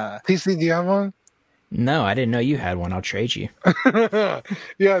like... TC, do you have one? No, I didn't know you had one. I'll trade you.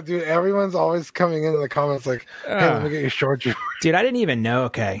 Yeah, dude, everyone's always coming into the comments like, hey, let me get you short trooper. Dude, I didn't even know.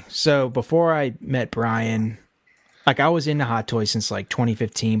 Okay, so before I met Brian, like I was into Hot Toys since like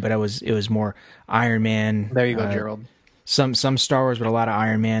 2015, but it was more Iron Man. There you go, Gerald. Some Star Wars, but a lot of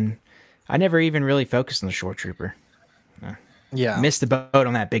Iron Man. I never even really focused on the short trooper. Yeah. Missed the boat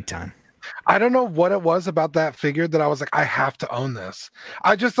on that big time. I don't know what it was about that figure that I was like, I have to own this.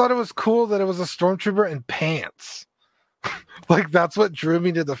 I just thought it was cool that it was a stormtrooper in pants. Like, that's what drew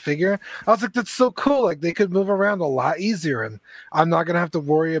me to the figure. I was like, that's so cool. Like, they could move around a lot easier, and I'm not gonna have to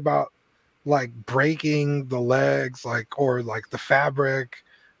worry about like breaking the legs, like, or like the fabric,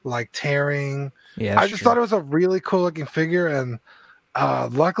 like tearing. Yeah, I just thought it was a really cool looking figure, and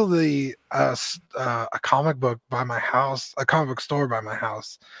luckily, a comic book by my house, a comic book store by my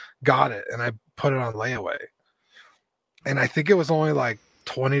house, got it, and I put it on layaway. And I think it was only like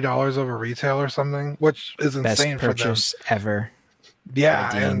 $20 over retail or something, which is insane Best purchase for them. ever.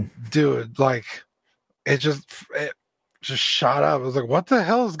 Yeah, and dude, like, it just shot up. I was like, what the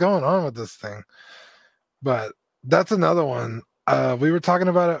hell is going on with this thing? But that's another one. We were talking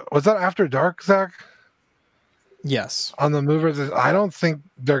about it. Was that After Dark, Zach? Yes. On the movers, I don't think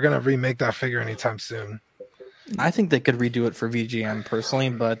they're gonna remake that figure anytime soon. I think they could redo it for VGM personally,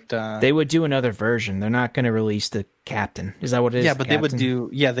 but they would do another version. They're not going to release the Captain. Is that what it is? Yeah, but they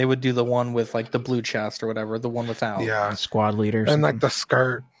would do the one with like the blue chest or whatever, the one without. Yeah, squad leader, and like the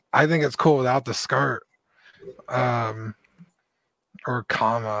skirt. I think it's cool without the skirt, or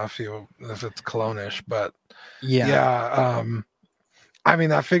comma if it's clone-ish. But yeah. I mean,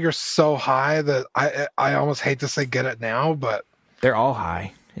 that figure's so high that I almost hate to say get it now, but they're all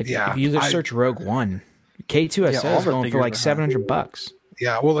high. If you search Rogue One, K2SO is going for like $700.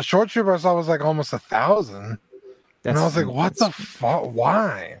 Yeah, well, the short trooper I saw was like almost 1,000, and I was like, "What the fuck?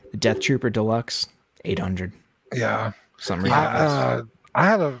 Why?" The Death Trooper Deluxe, 800. Yeah, something. I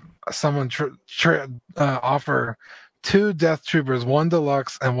had someone offer 2 Death Troopers, 1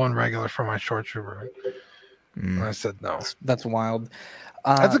 deluxe and 1 regular for my short trooper. And I said no. That's wild.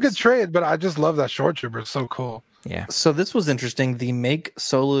 That's a good trade, but I just love that short trooper. It's so cool. Yeah. So this was interesting. The Make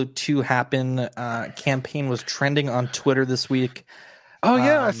Solo 2 Happen campaign was trending on Twitter this week. Oh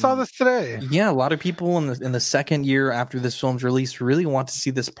yeah, I saw this today. Yeah, a lot of people in the second year after this film's release really want to see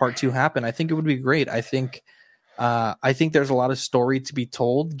this part 2 happen. I think it would be great. I think there's a lot of story to be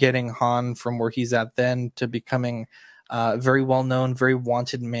told, getting Han from where he's at then to becoming very well known, very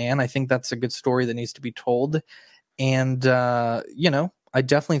wanted man. I think that's a good story that needs to be told. And I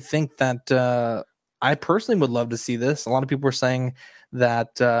definitely think that I personally would love to see this. A lot of people were saying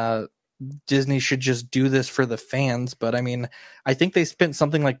that Disney should just do this for the fans, but I mean, I think they spent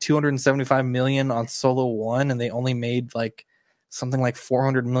something like $275 million on Solo 1, and they only made like something like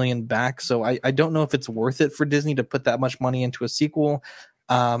 $400 million back. So I don't know if it's worth it for Disney to put that much money into a sequel.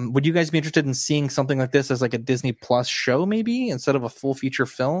 Would you guys be interested in seeing something like this as like a Disney Plus show, maybe instead of a full feature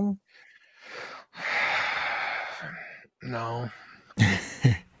film? No.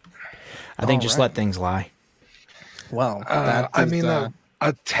 I think just let things lie. Well, I mean,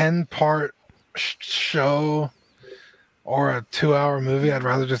 a 10-part show or a 2-hour movie, I'd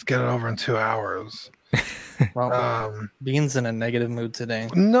rather just get it over in 2 hours. Well, Bean's in a negative mood today.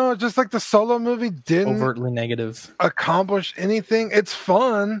 No, just like the Solo movie didn't overtly negative accomplish anything. It's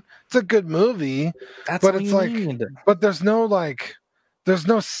fun. It's a good movie. But it's like, but there's no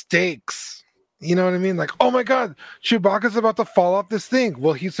stakes. You know what I mean? Like, oh my God, Chewbacca's about to fall off this thing.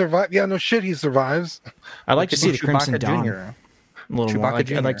 Will he survive? Yeah, no shit, he survives. I'd like to see the Crimson Dawn. Jr. A little more. I'd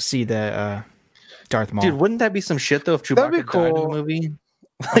like to see the Darth Maul. Dude, wouldn't that be some shit though if Chewbacca died in the movie?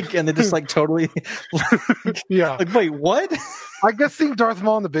 Like, and they just like totally, yeah. Like, wait, what? I guess seeing Darth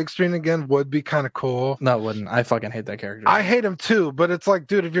Maul on the big screen again would be kind of cool. No, it wouldn't. I fucking hate that character. I hate him too, but it's like,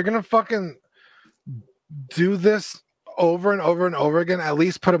 dude, if you're gonna fucking do this over and over and over again, at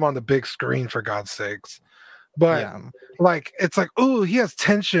least put him on the big screen for God's sakes. But like, it's like, ooh, he has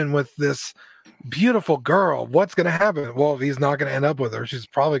tension with this beautiful girl. What's gonna happen? Well, he's not gonna end up with her. She's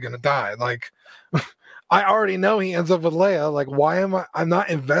probably gonna die. Like, I already know he ends up with Leia. Like, why am I'm not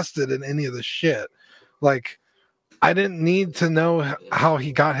invested in any of this shit. Like, I didn't need to know how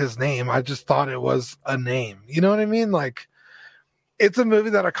he got his name. I just thought it was a name. You know what I mean? Like, it's a movie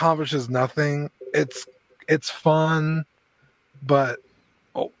that accomplishes nothing. It's fun, but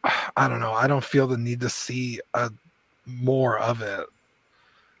I don't know. I don't feel the need to see more of it.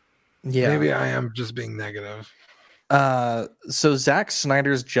 Yeah. Maybe I am just being negative. So Zack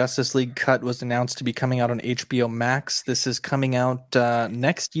Snyder's Justice League cut was announced to be coming out on HBO Max. This is coming out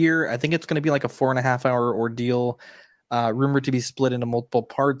next year. I think it's going to be like a 4.5-hour ordeal, rumored to be split into multiple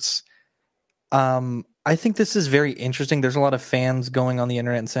parts. I think this is very interesting. There's a lot of fans going on the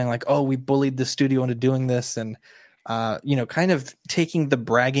internet and saying like, "Oh, we bullied the studio into doing this," and kind of taking the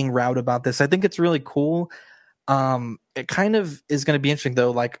bragging route about this. I think it's really cool. It kind of is going to be interesting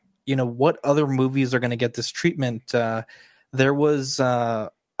though, like, what other movies are going to get this treatment? There was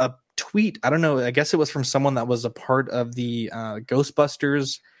a tweet. I don't know. I guess it was from someone that was a part of the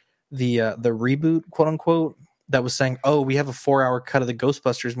Ghostbusters, the reboot, quote unquote, that was saying, "Oh, we have a 4-hour cut of the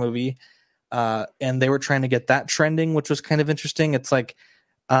Ghostbusters movie," and they were trying to get that trending, which was kind of interesting. It's like,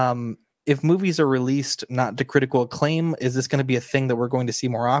 if movies are released not to critical acclaim, is this going to be a thing that we're going to see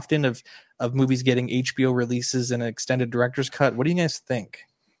more often of movies getting HBO releases and an extended director's cut? What do you guys think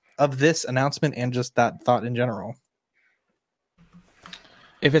of this announcement and just that thought in general?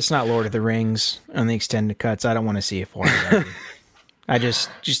 If it's not Lord of the Rings on the extended cuts, I don't want to see a 4-hour movie.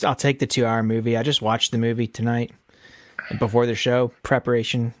 I'll take the 2-hour movie. I just watched the movie tonight before the show, prep for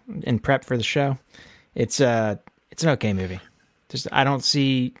the show. It's an okay movie. I don't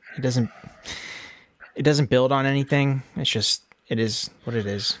see, it doesn't build on anything. It's just, it is what it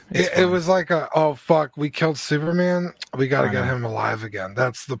is. It was like oh fuck, we killed Superman, we got to get him alive again.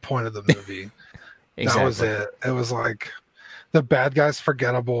 That's the point of the movie. Exactly. That was it. It was like, the bad guy's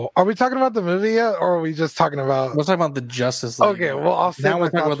forgettable. Are we talking about the movie yet, or are we just talking about? We're talking about the Justice League. Okay, well, I'll say now we're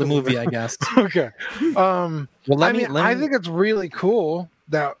talking about the movie, I guess. Okay. I think it's really cool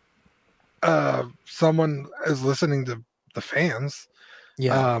that someone is listening to the fans.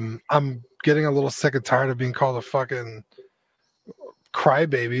 Yeah. I'm getting a little sick and tired of being called a fucking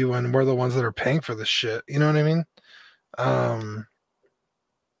crybaby when we're the ones that are paying for this shit. You know what I mean?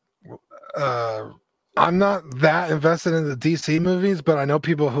 I'm not that invested in the DC movies, but I know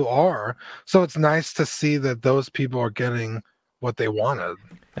people who are. So it's nice to see that those people are getting what they wanted.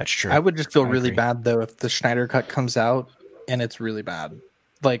 That's true. I would just feel really bad, though, if the Snyder Cut comes out and it's really bad.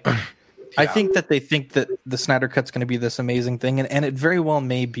 Like, I think that they think that the Snyder Cut's going to be this amazing thing, and it very well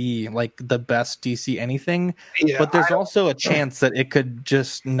may be like the best DC anything. Yeah, but there's also a chance that it could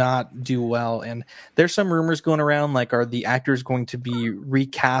just not do well. And there's some rumors going around, like, are the actors going to be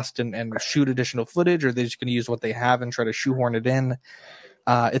recast and shoot additional footage, or are they just going to use what they have and try to shoehorn it in?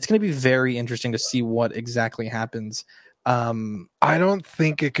 It's going to be very interesting to see what exactly happens. I don't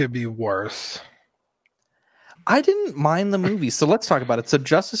think it could be worse. I didn't mind the movie. So let's talk about it. So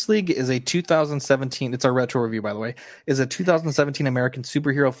Justice League is a 2017, it's our retro review, by the way, is a 2017 American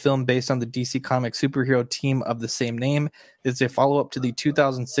superhero film based on the DC Comics superhero team of the same name. It's a follow-up to the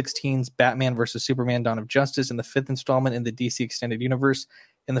 2016's Batman vs. Superman Dawn of Justice and the 5th installment in the DC Extended Universe.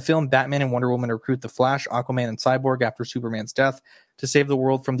 In the film, Batman and Wonder Woman recruit the Flash, Aquaman, and Cyborg after Superman's death to save the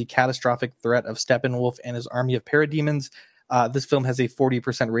world from the catastrophic threat of Steppenwolf and his army of parademons. This film has a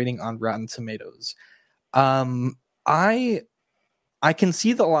 40% rating on Rotten Tomatoes. I can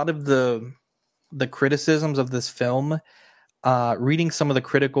see a lot of the criticisms of this film. Reading some of the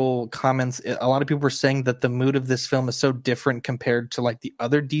critical comments, a lot of people were saying that the mood of this film is so different compared to like the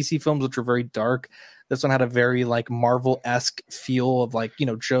other DC films, which are very dark. This one had a very like Marvel-esque feel of like, you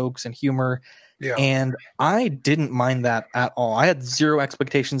know, jokes and humor. Yeah. And I didn't mind that at all. I had zero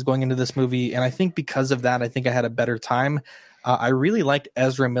expectations going into this movie, and I think because of that, I think I had a better time. I really liked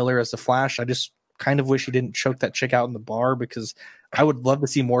Ezra Miller as the Flash. I just kind of wish he didn't choke that chick out in the bar, because I would love to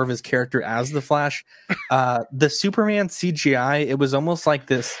see more of his character as the Flash. The Superman CGI, it was almost like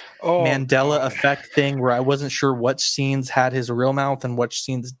this Mandela effect thing where I wasn't sure which scenes had his real mouth and which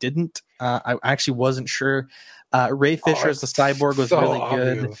scenes didn't. I actually wasn't sure. Ray Fisher as the Cyborg was really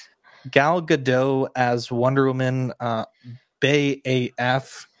good. Gal Gadot as Wonder Woman, Bay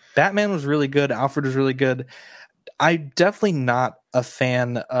AF. Batman was really good. Alfred was really good. I'm definitely not a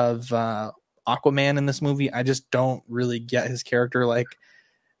fan of Aquaman in this movie. I just don't really get his character like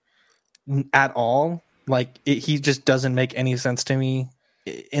at all. Like he just doesn't make any sense to me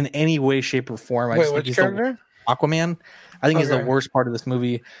in any way, shape, or form. I just think he's Aquaman. I think he's the worst part of this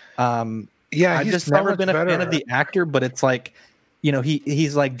movie. I've just never been a fan of the actor, but it's like, you know,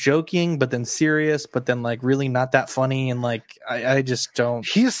 he's like joking, but then serious, but then like really not that funny, and like I just don't.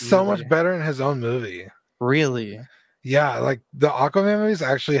 He's so much better in his own movie. Really? Yeah, like the Aquaman movie is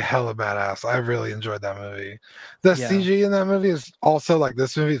actually hella badass. I really enjoyed that movie. The CG in that movie is also like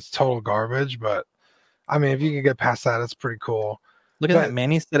this movie. It's total garbage, but I mean, if you can get past that, it's pretty cool. Look at that.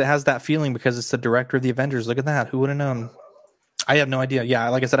 Manny said it has that feeling because it's the director of the Avengers. Look at that. Who would have known? I have no idea. Yeah,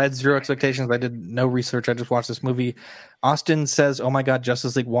 like I said, I had zero expectations. I did no research. I just watched this movie. Austin says, "Oh my God,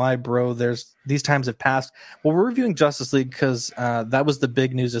 Justice League! Why, bro? These times have passed." Well, we're reviewing Justice League because that was the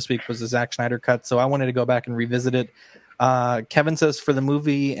big news this week, was the Zack Snyder cut. So I wanted to go back and revisit it. Kevin says for the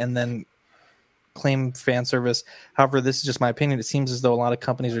movie, and then claim fan service. However, this is just my opinion. It seems as though a lot of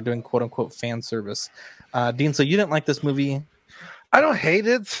companies are doing "quote unquote" fan service. Dean, so you didn't like this movie? I don't hate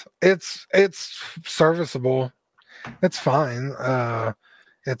it. It's serviceable. It's fine.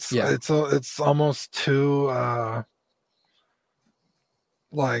 It's almost too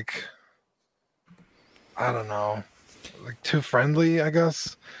like, I don't know. like too friendly, I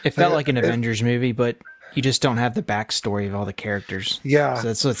guess. It felt like an Avengers movie, but you just don't have the backstory of all the characters. Yeah,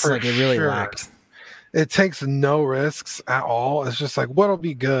 so it's like it really lacked. It takes no risks at all. It's just like what'll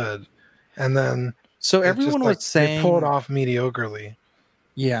be good, and then so everyone was saying they pulled off mediocrely.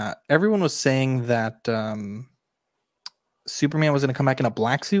 Yeah, everyone was saying that Superman was going to come back in a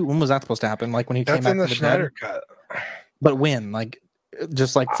black suit. When was that supposed to happen? Like when he came back in the from Snyder cut. But when? Like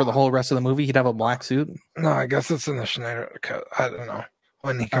just like for the whole rest of the movie, he'd have a black suit? No, I guess it's in the Snyder cut. I don't know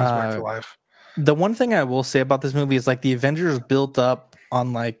when he comes back to life. The one thing I will say about this movie is like the Avengers built up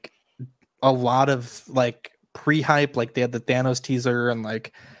on like a lot of like pre-hype. Like they had the Thanos teaser and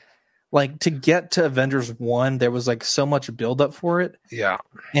like to get to Avengers 1, there was like so much build-up for it. Yeah.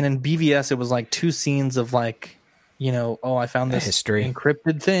 And in BVS, it was like 2 scenes of like, oh, I found this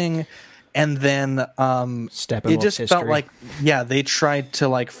encrypted thing. And then it just felt like, they tried to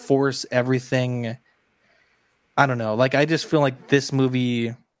like force everything. I don't know. Like, I just feel like this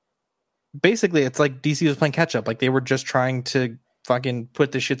movie, basically, it's like DC was playing catch up. Like they were just trying to fucking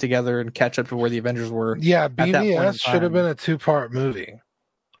put this shit together and catch up to where the Avengers were. Yeah, BVS should have been a 2-part movie.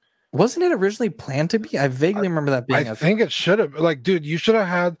 Wasn't it originally planned to be? I vaguely remember that being. I think it should have. Like, dude, you should have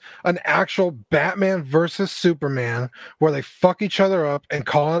had an actual Batman versus Superman where they fuck each other up and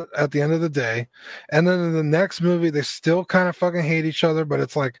call it at the end of the day. And then in the next movie, they still kind of fucking hate each other, but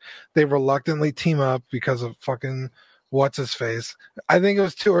it's like they reluctantly team up because of fucking what's his face. I think it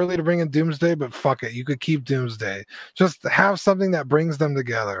was too early to bring in Doomsday, but fuck it. You could keep Doomsday. Just have something that brings them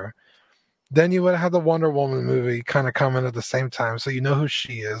together. Then you would have the Wonder Woman movie kind of come in at the same time, so you know who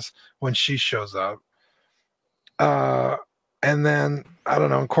she is when she shows up. And then, I don't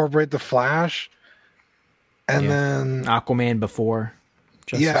know, incorporate the Flash. And then... Aquaman before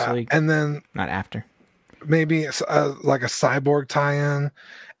Justice League. And then... Not after. Maybe like a Cyborg tie-in.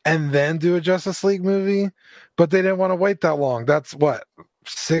 And then do a Justice League movie. But they didn't want to wait that long. That's,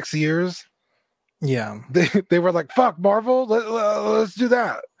 6 years? Yeah. They were like, fuck, Marvel, let's do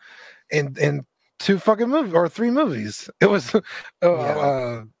that. In 2 fucking movies or 3 movies. It was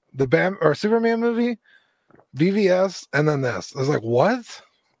the Superman movie, BVS, and then this. I was like, what?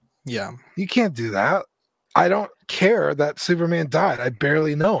 Yeah. You can't do that. I don't care that Superman died. I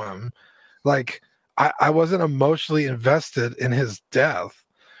barely know him. Like, I wasn't emotionally invested in his death.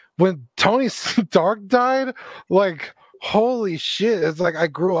 When Tony Stark died, like, holy shit. It's like I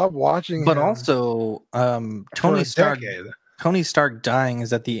grew up watching But him also, Tony Stark dying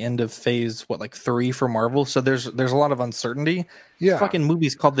is at the end of phase 3 for Marvel, so there's a lot of uncertainty. Yeah, fucking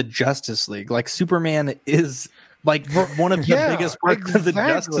movie's called the Justice League. Like Superman is like one of the biggest parts of the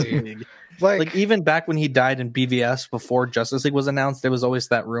Justice League. Like even back when he died in BVS before Justice League was announced, there was always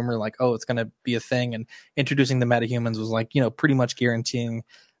that rumor like, oh, it's gonna be a thing, and introducing the metahumans was like, pretty much guaranteeing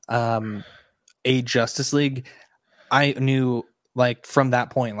a Justice League. I knew like from that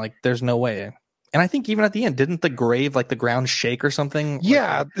point, like there's no way. And I think even at the end, didn't the grave, like the ground shake or something?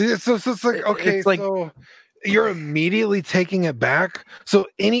 Yeah. It's like, okay, it's like, so you're immediately taking it back. So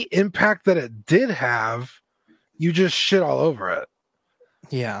any impact that it did have, you just shit all over it.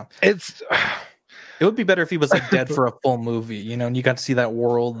 Yeah. It would be better if he was like dead for a full movie, and you got to see that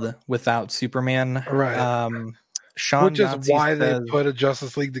world without Superman. Right. Sean Which is Yancey why they put a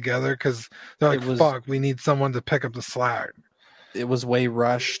Justice League together, because they're like, fuck, we need someone to pick up the slack. It was way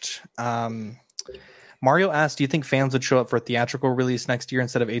rushed. Mario asked, do you think fans would show up for a theatrical release next year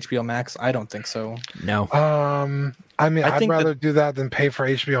instead of HBO Max? I don't think so. No. I mean, I'd rather do that than pay for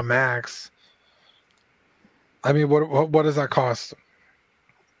HBO Max. I mean, what does that cost?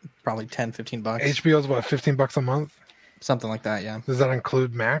 Probably $10-15. HBO's what, $15 a month? Something like that, yeah. Does that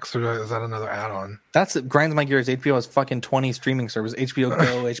include Max, or is that another add-on? That's it. Grinds my gears. HBO has fucking 20 streaming services. HBO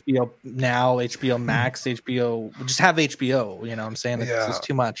Go, HBO Now, HBO Max, HBO. Just have HBO, you know what I'm saying? It's just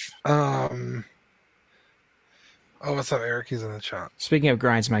too much. Oh, what's up, Eric? He's in the chat. Speaking of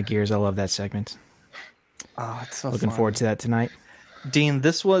grinds my gears, I love that segment. Oh, it's so looking forward to that tonight. Dean,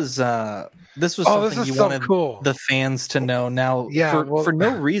 this was something you wanted the fans to know. Now, for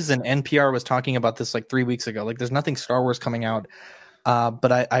no reason, NPR was talking about this like 3 weeks ago. Like, there's nothing Star Wars coming out.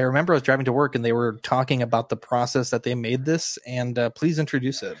 But I remember I was driving to work and they were talking about the process that they made this. And please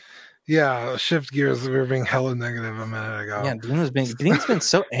introduce it. Yeah, shift gears. We were being hella negative a minute ago. Yeah, Dean's been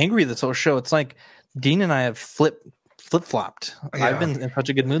so angry this whole show. It's like Dean and I have flip-flopped. Yeah. I've been in such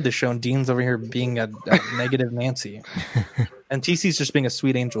a good mood this show, and Dean's over here being a negative Nancy. And TC's just being a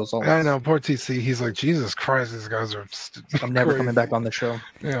sweet angel as always. I know, poor TC. He's like, Jesus Christ, these guys are I'm never coming back on the show.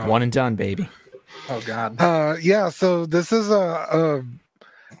 Yeah. One and done, baby. Oh, God. Yeah, so this is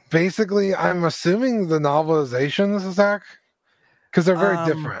basically, I'm assuming the novelizations, Zach? Because they're very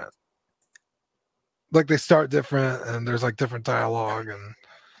different. like they start different and there's like different dialogue and.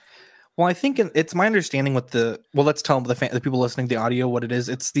 Well, I think it's my understanding what let's tell the people listening to the audio what it is.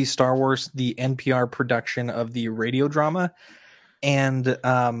 It's the Star Wars, the NPR production of the radio drama. And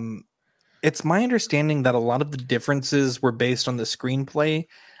it's my understanding that a lot of the differences were based on the screenplay,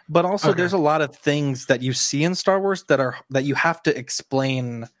 but also there's a lot of things that you see in Star Wars that you have to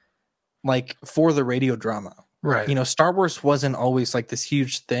explain like for the radio drama. Right. You know, Star Wars wasn't always like this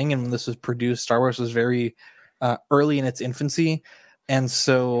huge thing. And when this was produced, Star Wars was very early in its infancy. And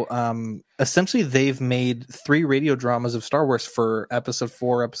so essentially they've made 3 radio dramas of Star Wars for episode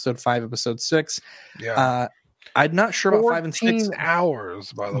 4, episode 5, episode 6. Yeah. I'm not sure about 5 and 6. 14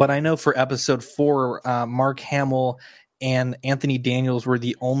 hours, by the way. But I know for episode 4, Mark Hamill and Anthony Daniels were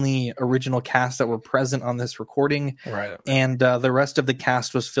the only original cast that were present on this recording. Right. And the rest of the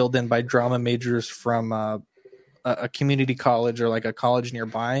cast was filled in by drama majors from a community college or like a college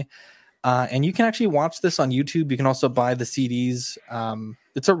nearby. And you can actually watch this on YouTube. You can also buy the CDs.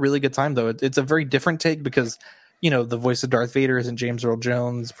 It's a really good time, though. It's a very different take because, you know, the voice of Darth Vader isn't James Earl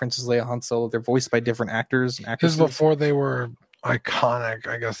Jones, Princess Leia, Han Solo. They're voiced by different actors and actresses. This is before they were iconic,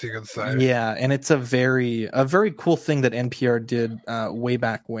 I guess you could say. Yeah, and it's a very cool thing that NPR did way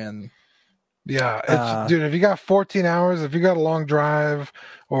back when. Yeah, it's dude, if you got 14 hours, if you got a long drive,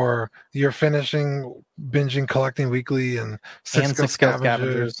 or you're binging Collecting Weekly and Six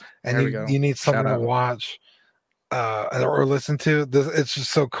Scavengers, and you need something to watch or listen to, it's just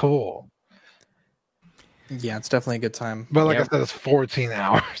so cool. Yeah, it's definitely a good time. But like I said, it's 14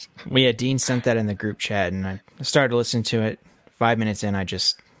 hours. Dean sent that in the group chat, and I started listening to it. 5 minutes in, I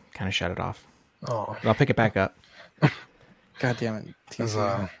just kind of shut it off. Oh, but I'll pick it back up. God damn it.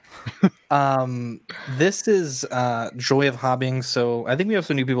 This is Joy of Hobbying. So I think we have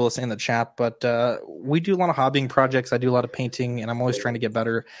some new people listening in the chat, but we do a lot of hobbying projects. I do a lot of painting, and I'm always trying to get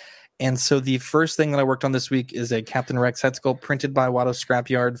better. And so the first thing that I worked on this week is a Captain Rex head sculpt printed by Watto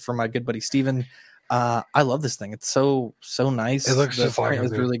Scrapyard for my good buddy Steven. I love this thing. It's so nice. It looks just like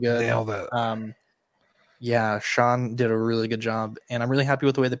it's really good. Nailed it. Yeah, Sean did a really good job, and I'm really happy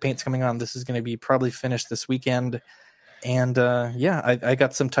with the way the paint's coming on. This is going to be probably finished this weekend. And I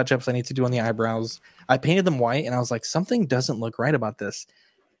got some touch-ups I need to do on the eyebrows. I painted them white, and I was like, something doesn't look right about this.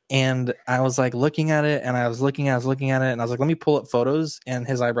 And I was like looking at it, and I was looking at it, and I was like, let me pull up photos, and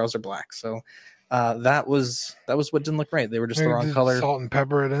his eyebrows are black. So that was what didn't look right. They were just the wrong color. Salt and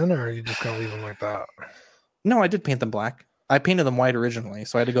pepper it in, or are you just gonna leave them like that? No, I did paint them black. I painted them white originally,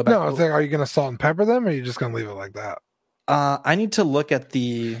 so I had to go back. No, I was like, are you gonna salt and pepper them, or are you just gonna leave it like that? I need to look at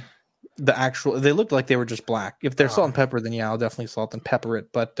the actual. They looked like they were just black. If they're salt and pepper, then yeah, I'll definitely salt and pepper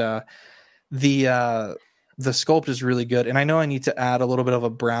it. But the sculpt is really good, and I know I need to add a little bit of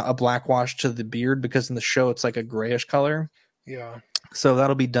a black wash to the beard because in the show it's like a grayish color. Yeah. So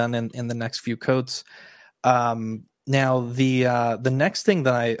that'll be done in the next few coats. Now the next thing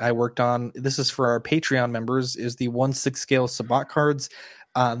that I worked on, this is for our Patreon members, is the 1/6 scale Sabbat cards.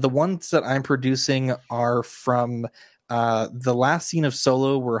 The ones that I'm producing are from the last scene of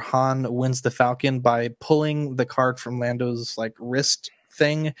Solo, where Han wins the Falcon by pulling the card from Lando's like wrist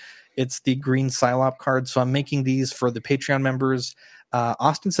thing. It's the green Psylop card. So I'm making these for the Patreon members.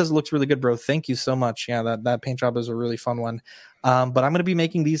 Austin says it looks really good, bro. Thank you so much. Yeah, that paint job is a really fun one. But I'm going to be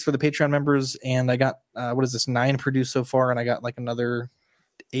making these for the Patreon members, and I got 9 produced so far, and I got like another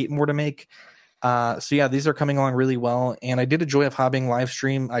 8 more to make. So yeah, these are coming along really well. And I did a Joy of Hobbying live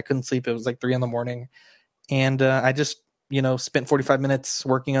stream. I couldn't sleep. It was like 3 a.m. And I just spent 45 minutes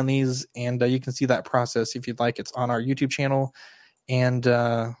working on these, and you can see that process if you'd like. It's on our YouTube channel. And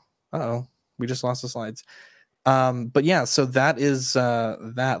we just lost the slides. But yeah, so that is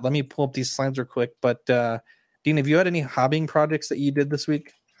that. Let me pull up these slides real quick. But Dean, have you had any hobbying projects that you did this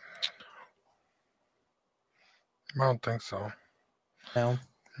week? I don't think so. No,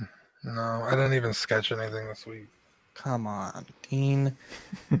 I didn't even sketch anything this week. Come on, Dean.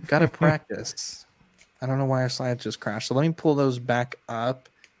 Gotta practice. I don't know why our slides just crashed. So let me pull those back up.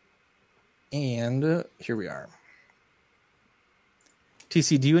 And here we are.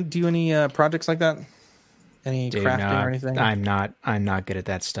 TC, do you do any projects like that? Any crafting or anything? I'm not good at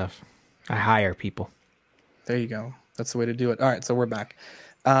that stuff. I hire people. There you go. That's the way to do it. All right, so we're back.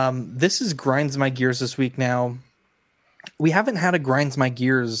 This is Grinds My Gears this week. Now, we haven't had a Grinds My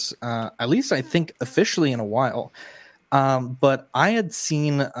Gears, at least I think officially in a while. But I had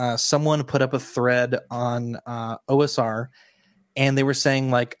seen someone put up a thread on OSR, and they were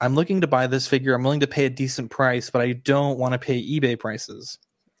saying, like, I'm looking to buy this figure. I'm willing to pay a decent price, but I don't want to pay eBay prices.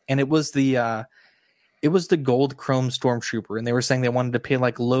 And it was the gold chrome Stormtrooper, and they were saying they wanted to pay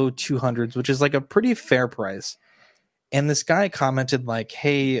like low 200s, which is like a pretty fair price. And this guy commented like,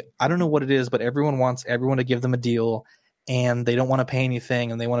 hey, I don't know what it is, but everyone wants everyone to give them a deal and they don't want to pay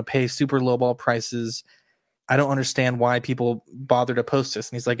anything and they want to pay super lowball prices. I don't understand why people bother to post this.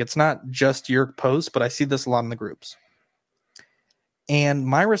 And he's like, it's not just your post, but I see this a lot in the groups. And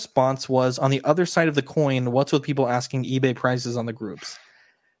my response was, on the other side of the coin, what's with people asking eBay prices on the groups?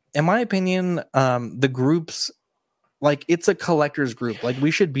 In my opinion, the groups, like, it's a collector's group. Like,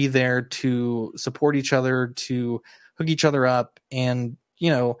 we should be there to support each other, to hook each other up, and, you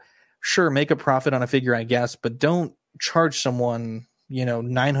know, sure, make a profit on a figure, I guess, but don't charge someone, you know,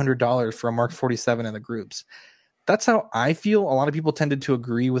 $900 for a Mark 47 in the groups. That's how I feel. A lot of people tended to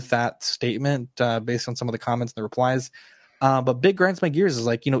agree with that statement based on some of the comments and the replies. But big grinds my gears is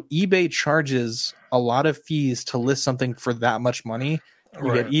like, you know, eBay charges a lot of fees to list something for that much money.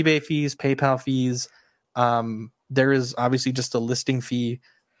 You get eBay fees, PayPal fees. There is obviously just a listing fee.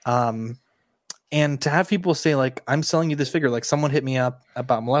 And to have people say, like, I'm selling you this figure, like someone hit me up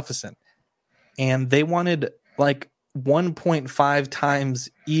about Maleficent and they wanted like 1.5 times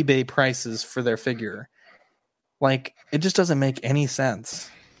eBay prices for their figure. Like, it just doesn't make any sense.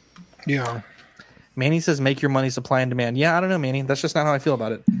 Yeah. Manny says, make your money supply and demand. Yeah, I don't know, Manny. That's just not how I feel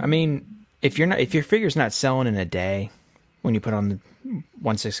about it. I mean, if your figure's not selling in a day when you put on the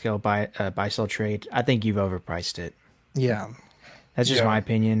 1/6 scale buy sell trade, I think you've overpriced it. Yeah. That's just my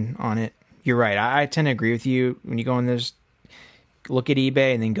opinion on it. You're right. I tend to agree with you. When you go in this, look at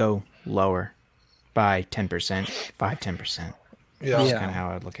eBay and then go lower by 10%, 5-10%. Yeah. That's kind of how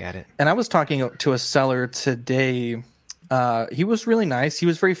I would look at it. And I was talking to a seller today. He was really nice. He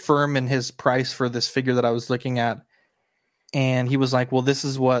was very firm in his price for this figure that I was looking at. And he was like, well, this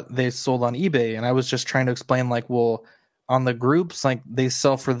is what they sold on eBay. And I was just trying to explain, like, well, on the groups, like, they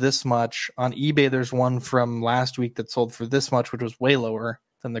sell for this much. On eBay, there's one from last week that sold for this much, which was way lower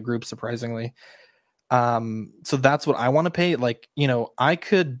than the group, surprisingly. So that's what I want to pay. Like, you know, I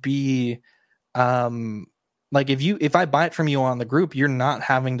could be, like, if I buy it from you on the group, you're not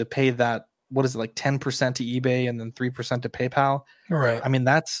having to pay that. What is it, like 10% to eBay and then 3% to PayPal? Right. I mean,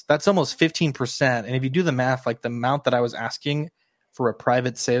 that's almost 15%. And if you do the math, like the amount that I was asking for a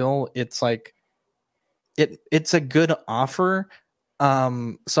private sale, it's like, it's a good offer. So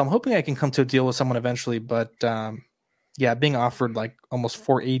I'm hoping I can come to a deal with someone eventually, but yeah, being offered like almost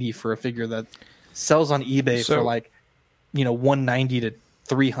 $480 for a figure that sells on eBay for like, you know, $190 to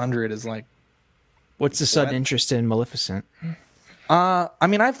 $300 is like. What's the sudden interest in Maleficent? I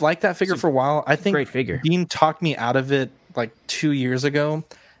mean, I've liked that figure for a while. I think great figure. Dean talked me out of it like 2 years ago.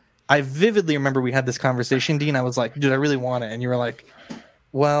 I vividly remember we had this conversation, Dean. I was like, dude, I really want it. And you were like,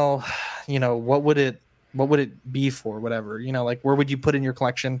 well, you know, what would it be for? Whatever, you know, like, where would you put in your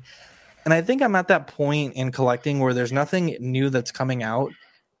collection? And I think I'm at that point in collecting where there's nothing new that's coming out.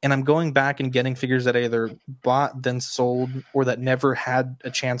 And I'm going back and getting figures that I either bought, then sold, or that never had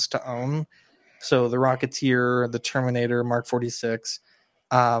a chance to own. So the Rocketeer, the Terminator, Mark 46.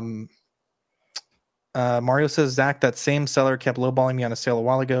 Mario says, Zach, that same seller kept lowballing me on a sale a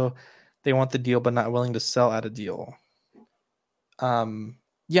while ago. They want the deal, but not willing to sell at a deal.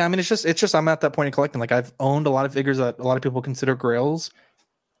 Yeah, I mean, it's just I'm at that point in collecting. Like, I've owned a lot of figures that a lot of people consider grails,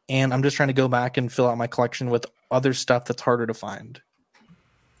 and I'm just trying to go back and fill out my collection with other stuff that's harder to find.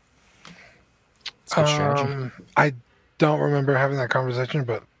 It's a good strategy. I don't remember having that conversation,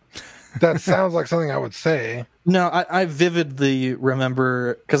 but that sounds like something I would say. No, I vividly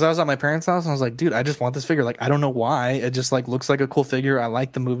remember, because I was at my parents' house and I was like, dude, I just want this figure. Like, I don't know why. It just like looks like a cool figure. I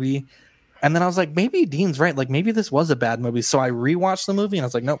like the movie. And then I was like, maybe Dean's right. Like, maybe this was a bad movie. So I rewatched the movie and I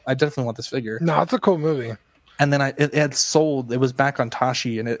was like, nope, I definitely want this figure. No, it's a cool movie. And then it had sold. It was back on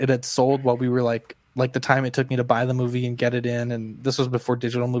Tashi, and it had sold while we were like the time it took me to buy the movie and get it in. And this was before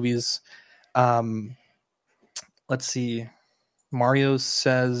digital movies. Let's see. Mario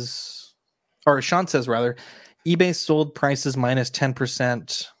says, or Sean says rather, eBay sold prices minus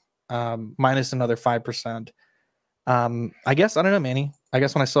 10%, minus another 5%. I guess, I don't know, Manny. I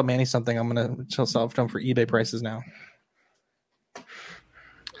guess when I sell Manny something, I'm going to sell it to him for eBay prices now.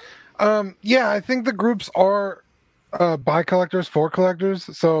 Yeah, I think the groups are by collectors for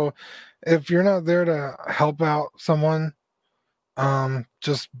collectors. So if you're not there to help out someone,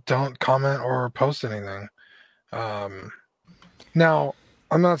 just don't comment or post anything. Now,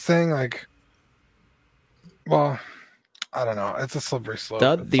 I'm not saying like, well, I don't know. It's a slippery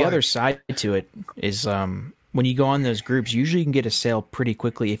slope. The other side to it is when you go on those groups, usually you can get a sale pretty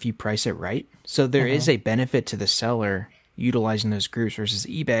quickly if you price it right. So there is a benefit to the seller utilizing those groups versus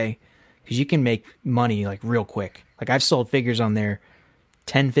eBay, because you can make money like real quick. Like, I've sold figures on there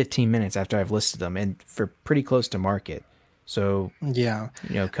 10-15 minutes after I've listed them, and for pretty close to market. So yeah,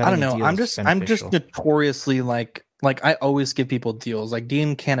 you know, I don't know. I'm just notoriously like Like I always give people deals. Like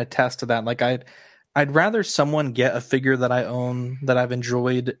Dean can attest to that. Like I'd rather someone get a figure that I own that I've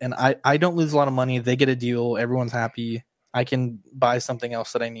enjoyed, and I don't lose a lot of money. They get a deal. Everyone's happy. I can buy something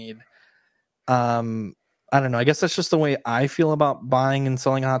else that I need. I don't know. I guess that's just the way I feel about buying and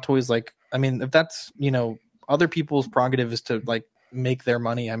selling Hot Toys. Like, I mean, if that's, other people's prerogative is to like make their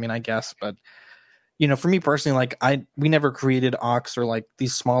money. I mean, I guess, but for me personally, like we never created Ox or like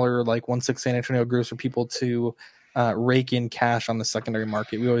these smaller like 1/6 San Antonio groups for people to rake in cash on the secondary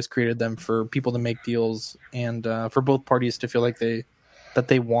market. We always created them for people to make deals and for both parties to feel like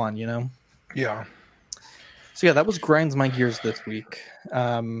they won. Yeah. So yeah, that was Grinds My Gears this week.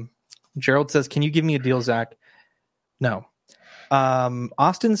 Gerald says, "Can you give me a deal, Zach?" No.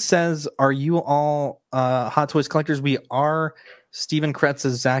 Austin says, "Are you all Hot Toys collectors?" We are. Steven Kretz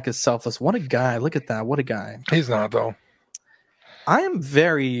says, "Zach is selfless." What a guy. Look at that. What a guy. He's not, though. I am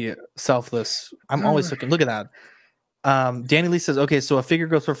very selfless. I'm always looking. Look at that. Danny Lee says, "Okay, so a figure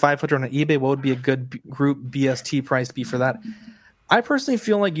goes for $500 on eBay. What would be a good group BST price be for that?" I personally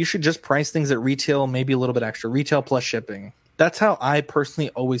feel like you should just price things at retail, maybe a little bit extra. Retail plus shipping. That's how I personally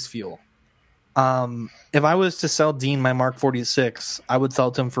always feel. If I was to sell Dean my Mark 46, I would sell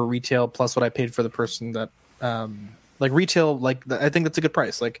it to him for retail plus what I paid for the person that, like retail, like I think that's a good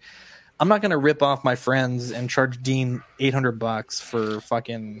price. Like, I'm not going to rip off my friends and charge Dean $800 for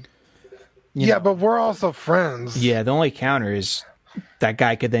fucking. Yeah, but we're also friends. Yeah, the only counter is that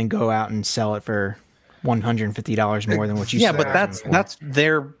guy could then go out and sell it for $150 more than what you said. said. Yeah, but that's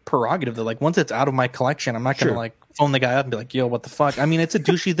their prerogative. Though. Like once it's out of my collection, I'm not going to like phone the guy up and be like, "Yo, what the fuck?" I mean, it's a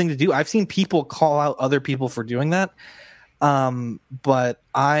douchey thing to do. I've seen people call out other people for doing that, but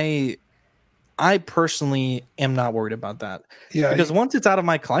I personally am not worried about that. Yeah, because once it's out of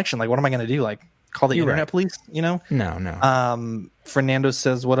my collection, like, what am I going to do? Like, call the internet police? No. Fernando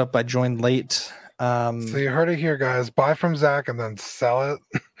says, "What up? I joined late." So you heard it here, guys. Buy from Zach and then sell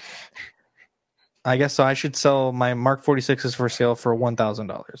it. I guess so. I should sell my Mark 46s for sale for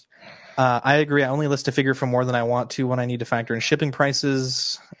 $1,000. I agree. I only list a figure for more than I want to when I need to factor in shipping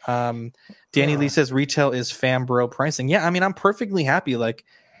prices. Danny Lee says retail is fam bro pricing. Yeah, I mean, I'm perfectly happy. Like,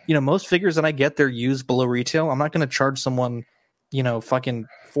 most figures that I get, they're used below retail. I'm not going to charge someone, fucking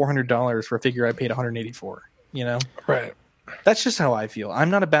 $400 for a figure I paid $180 for. Right. That's just how I feel. I'm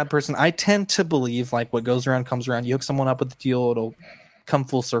not a bad person. I tend to believe like what goes around comes around. You hook someone up with a deal, it'll come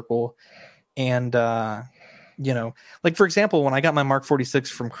full circle. And, like, for example, when I got my Mark 46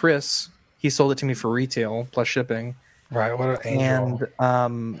 from Chris, he sold it to me for retail plus shipping. Right. What an angel.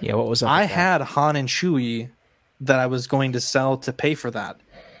 And, what was up I had Han and Chewie that I was going to sell to pay for that.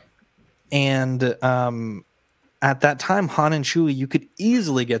 And, at that time, Han and Chewie, you could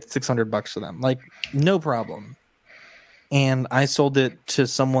easily get $600 for them. Like, no problem. And I sold it to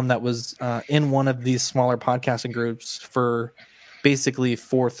someone that was in one of these smaller podcasting groups for basically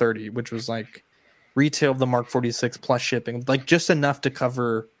 $430, which was like retail of the Mark 46 plus shipping, like just enough to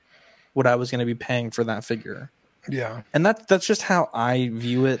cover what I was going to be paying for that figure. Yeah. And that's just how I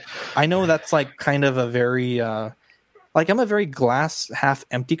view it. I know that's like kind of a very like I'm a very glass half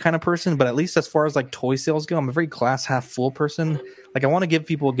empty kind of person, but at least as far as like toy sales go, I'm a very glass half full person. Like I want to give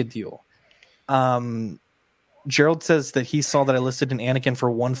people a good deal. Gerald says that he saw that I listed an Anakin for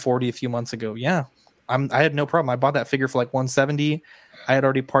 $140 a few months ago. Yeah. I had no problem. I bought that figure for like $170. I had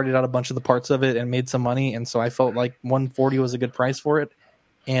already partied out a bunch of the parts of it and made some money, and so I felt like $140 was a good price for it.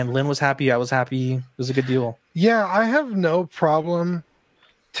 And Lynn was happy. I was happy. It was a good deal. Yeah, I have no problem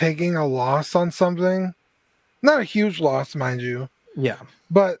taking a loss on something. Not a huge loss, mind you. Yeah.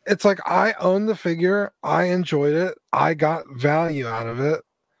 But it's like I own the figure. I enjoyed it. I got value out of it.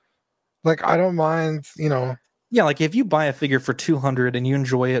 Like I don't mind, Yeah, like if you buy a figure for $200 and you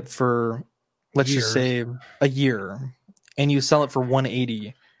enjoy it for, let's just say, a year, and you sell it for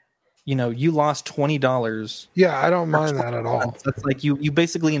 $180, you lost $20. Yeah, I don't mind that at all. That's like you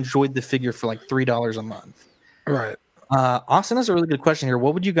basically enjoyed the figure for like $3 a month. Right. Austin has a really good question here.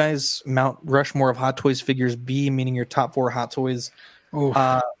 What would you guys Mount Rushmore of Hot Toys figures be, meaning your top 4 Hot Toys?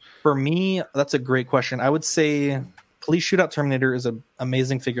 For me, that's a great question. I would say Police Shootout Terminator is an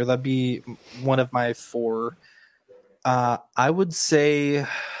amazing figure. That'd be one of my 4. I would say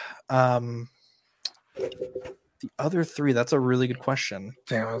the other 3. That's a really good question.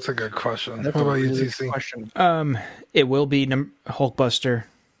 Damn, that's a good question. That's what about really UTC? It will be Hulkbuster.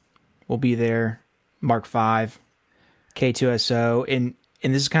 Will be there. Mark V, K2SO, and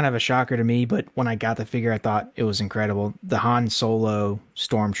this is kind of a shocker to me, but when I got the figure, I thought it was incredible. The Han Solo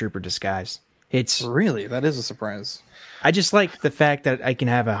Stormtrooper disguise. It's really, that is a surprise. I just like the fact that I can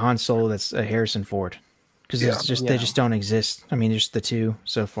have a Han Solo that's a Harrison Ford, because they just don't exist. I mean, there's the 2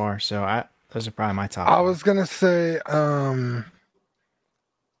 so far. So Those are probably my top. I was gonna say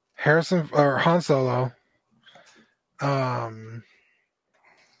Harrison or Han Solo,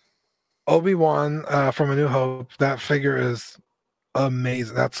 Obi-Wan from A New Hope. That figure is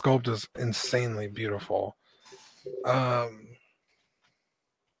amazing. That sculpt is insanely beautiful. I'm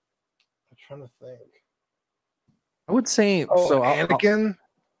trying to think. I would say Anakin.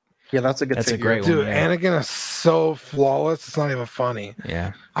 Yeah, that's a good figure. A great Dude, one. Yeah. Anakin is so flawless. It's not even funny.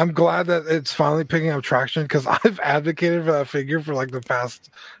 Yeah. I'm glad that it's finally picking up traction because I've advocated for that figure for like the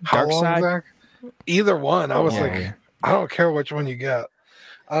past how long, Darkseid? Zach? Either one. I was Yeah, like, yeah. I don't care which one you get.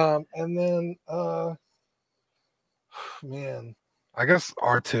 And then, man, I guess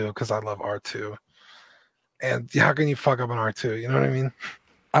R2 because I love R2. And how can you fuck up an R2? You know what I mean?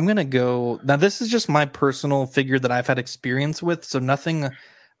 I'm gonna go now. This is just my personal figure that I've had experience with, so nothing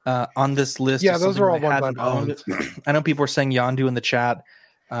on this list. Yeah, is those something are all that I ones hadn't I've owned. I know people are saying Yondu in the chat,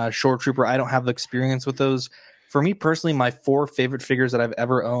 Shore Trooper. I don't have the experience with those. For me personally, my 4 favorite figures that I've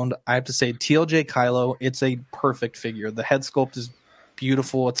ever owned, I have to say TLJ Kylo. It's a perfect figure. The head sculpt is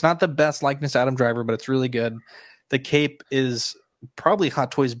beautiful. It's not the best likeness to Adam Driver, but it's really good. The cape is probably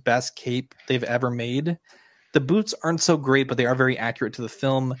Hot Toys' best cape they've ever made. The boots aren't so great, but they are very accurate to the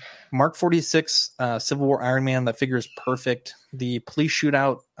film. Mark 46 Civil War Iron Man, that figure is perfect. The police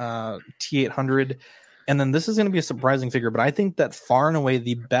shootout T800. And then this is going to be a surprising figure, but I think that far and away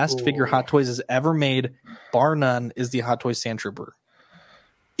the best figure Hot Toys has ever made, bar none, is the Hot Toys Sand Trooper.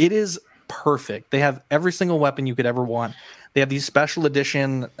 It is perfect. They have every single weapon you could ever want. They have the special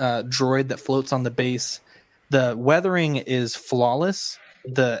edition droid that floats on the base. The weathering is flawless.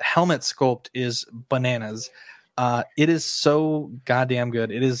 The helmet sculpt is bananas. It is so goddamn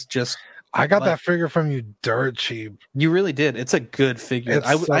good. It is just. I got that figure from you dirt cheap. You really did. It's a good figure.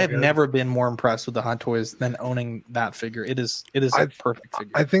 I have good. never been more impressed with the Hot Toys than owning that figure. It is a perfect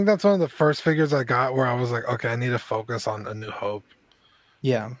figure. I think that's one of the first figures I got where I was like, okay, I need to focus on A New Hope.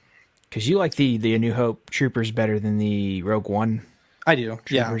 Yeah. Because you like the A New Hope Troopers better than the Rogue One. I do.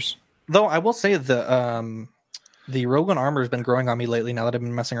 Troopers. Yeah. Though I will say the Rogue One armor has been growing on me lately now that I've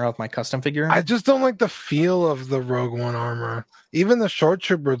been messing around with my custom figure. I just don't like the feel of the Rogue One armor. Even the short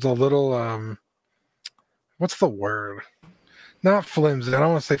trooper's a little what's the word? Not flimsy. I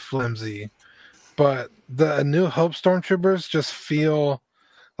don't want to say flimsy. But the A New Hope stormtroopers just feel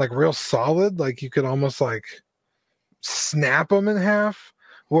like real solid, like you could almost like snap them in half,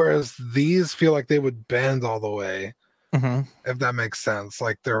 whereas these feel like they would bend all the way. Mm-hmm. If that makes sense.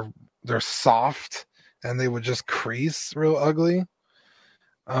 Like they're soft and they would just crease real ugly.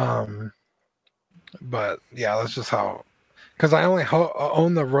 But yeah, that's just how. Because I only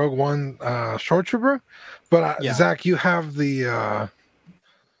own the Rogue One short trooper, but Zach, you have the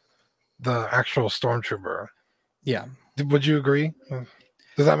actual stormtrooper. Yeah. Would you agree?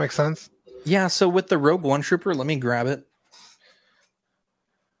 Does that make sense? Yeah. So with the Rogue One trooper, let me grab it.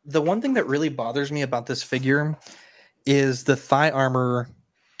 The one thing that really bothers me about this figure is the thigh armor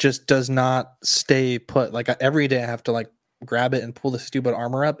just does not stay put. Like every day I have to like grab it and pull the stupid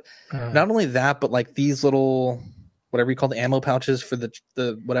armor up. Not only that, but like these little, whatever you call the ammo pouches for the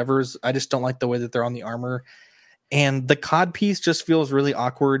whatevers, I just don't like the way that they're on the armor. And the cod piece just feels really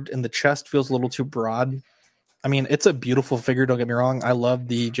awkward and the chest feels a little too broad. I mean, it's a beautiful figure, don't get me wrong. I love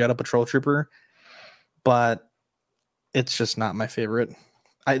the Jedha Patrol Trooper, but it's just not my favorite.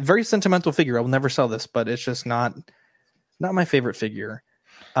 Very sentimental figure. I will never sell this, but it's just not my favorite figure.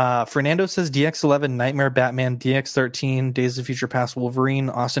 Fernando says DX11 Nightmare Batman, DX13 Days of Future Past Wolverine.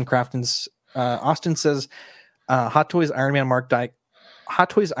 Austin says Hot Toys Iron Man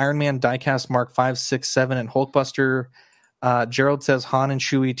diecast Mark 5, 6, 7 and Hulkbuster. Gerald says Han and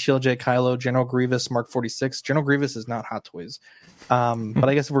Chewie, TLJ Kylo, General Grievous Mark 46. General Grievous is not Hot Toys. But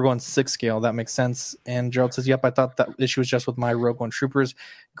I guess if we're going 6 scale, that makes sense. And Gerald says, yep, I thought that issue was just with my Rogue One Troopers.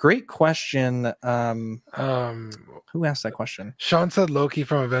 Great question. Who asked that question? Sean said Loki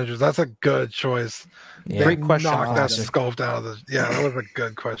from Avengers. That's a good choice. Yeah. Great question. Knocked that sculpt out of the. Yeah, that was a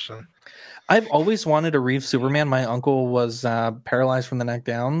good question. I've always wanted a Reeve Superman. My uncle was paralyzed from the neck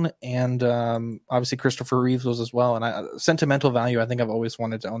down, and obviously Christopher Reeves was as well. And sentimental value, I think I've always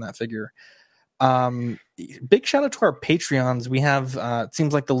wanted to own that figure. Big shout out to our Patreons. We have, it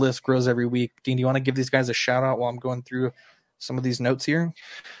seems like the list grows every week. Dean, do you want to give these guys a shout out while I'm going through some of these notes here?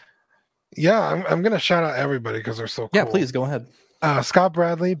 Yeah, I'm going to shout out everybody because they're so cool. Yeah, please go ahead. Scott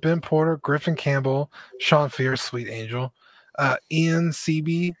Bradley, Ben Porter, Griffin Campbell, Sean Fierce, Sweet Angel, Ian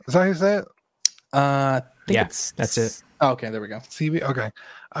CB. Is that how you say it? That's it. Oh, okay, there we go. CB,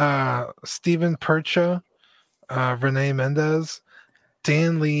 okay. Stephen Percha, Renee Mendez,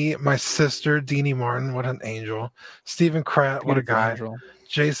 Dan Lee, my sister, Deanie Martin, what an angel. Stephen Kratt, what a guy. Angel.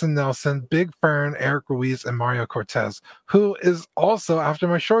 Jason Nelson, Big Fern, Eric Ruiz, and Mario Cortez, who is also after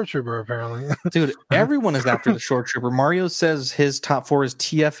my short trooper, apparently. Dude, everyone is after the short trooper. Mario says his top 4 is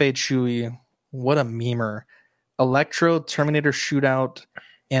TFA Chewie. What a memer. Electro, Terminator Shootout,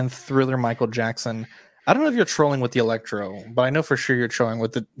 and Thriller Michael Jackson. I don't know if you're trolling with the Electro, but I know for sure you're trolling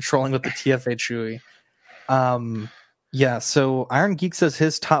with the TFA Chewie. Yeah, so Iron Geek says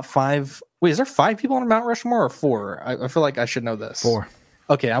his top 5. Wait, is there 5 people on Mount Rushmore or 4? I feel like I should know this. 4.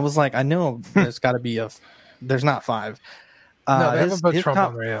 Okay, I was like, I know there's got to be there's not 5. No, they haven't put Trump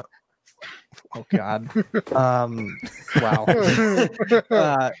on there yet. Oh God! Wow.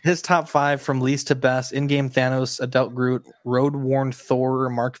 His top 5 from least to best: in-game Thanos, Adult Groot, Road-worn Thor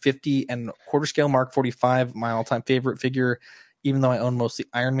Mark 50, and quarter scale Mark 45. My all-time favorite figure, even though I own mostly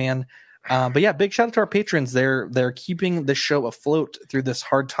Iron Man. But yeah, big shout out to our patrons. They're keeping the show afloat through this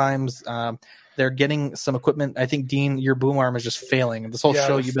hard times. They're getting some equipment. I think Dean, your boom arm is just failing. This whole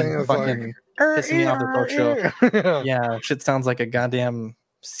show you've been fucking pissing me off this whole show. Yeah, shit sounds like a goddamn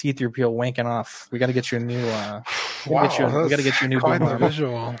C-3PO wanking off. We got to get you a new. We got to get you a new boom arm.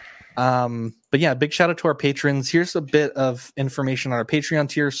 Visual. But yeah, big shout out to our patrons. Here's a bit of information on our Patreon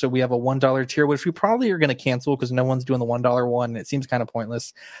tier. So we have a $1 tier, which we probably are going to cancel because no one's doing the $1 one. It seems kind of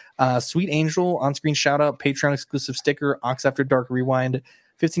pointless. Sweet Angel on-screen shout out, Patreon exclusive sticker, Ox After Dark Rewind.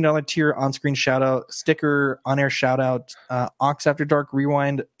 $15 tier on-screen shout out, sticker, on-air shout out, Ox After Dark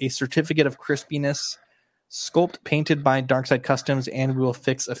Rewind, a certificate of crispiness, sculpt painted by Darkside Customs, and we will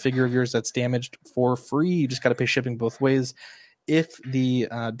fix a figure of yours that's damaged for free. You just got to pay shipping both ways if the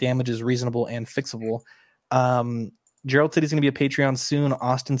damage is reasonable and fixable. Gerald said he's going to be a Patreon soon.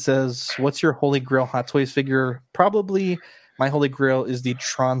 Austin says, what's your Holy Grail Hot Toys figure? Probably my Holy Grail is the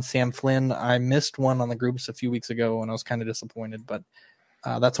Tron Sam Flynn. I missed one on the groups a few weeks ago and I was kind of disappointed, but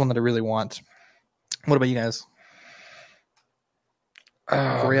that's one that I really want. What about you guys?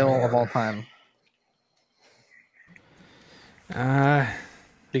 Grail of all time.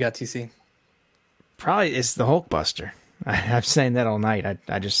 You got TC. Probably it's the Hulkbuster. I'm saying that all night.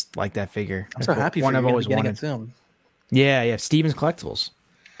 I just like that figure. I'm so happy one for you. I've always wanted. Soon. Yeah. Steven's Collectibles.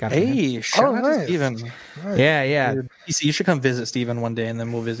 Hey, shout out to Steven. Nice. Yeah. TC, you should come visit Steven one day, and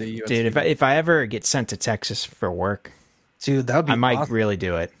then we'll visit you. Dude, if I ever get sent to Texas for work, dude, that would be. I might awesome. really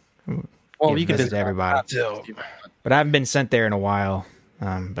do it. Well, you can visit everybody, but I haven't been sent there in a while.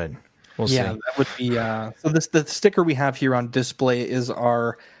 But we'll see. Yeah, that would be. So the sticker we have here on display is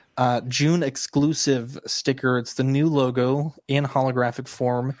our June exclusive sticker. It's the new logo in holographic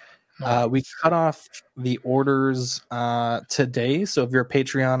form. We cut off the orders today, so if you're a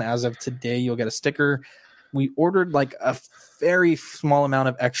Patreon as of today, you'll get a sticker. We ordered like a very small amount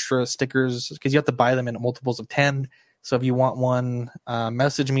of extra stickers because you have to buy them in multiples of 10. So if you want one,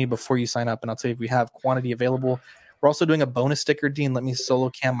 message me before you sign up, and I'll tell you if we have quantity available. We're also doing a bonus sticker, Dean. Let me solo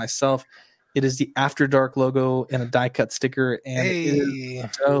cam myself. It is the After Dark logo in a die cut sticker, and it is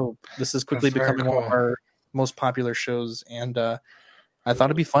dope. This is quickly becoming one of our most popular shows, and I thought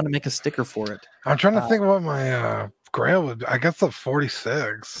it'd be fun to make a sticker for it. I'm trying to think what my Grail would be. I guess the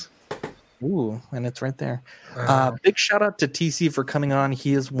 46. Ooh, and it's right there. Big shout out to TC for coming on.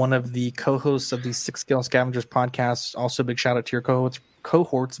 He is one of the co-hosts of the Six Scale Scavengers podcast. Also, big shout out to your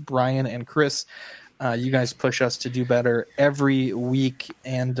cohorts, Brian and Chris. You guys push us to do better every week,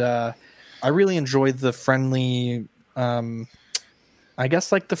 and I really enjoy the friendly, I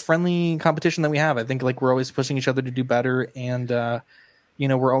guess like the friendly competition that we have. I think like we're always pushing each other to do better, and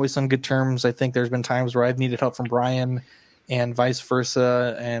we're always on good terms. I think there's been times where I've needed help from Brian, and vice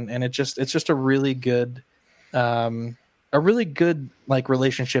versa, and it's just a really good like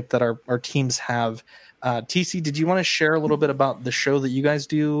relationship that our teams have. TC, did you want to share a little bit about the show that you guys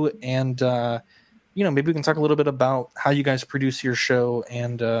do, and maybe we can talk a little bit about how you guys produce your show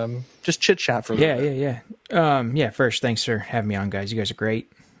and just chit chat for a little bit. Yeah. First, thanks for having me on, guys. You guys are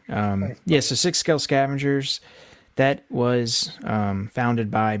great. So Six Scale Scavengers, that was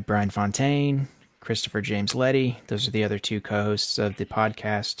founded by Brian Fontaine, Christopher James Letty. Those are the other two co-hosts of the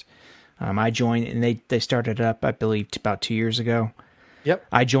podcast. I joined, and they started up, I believe, about 2 years ago. Yep.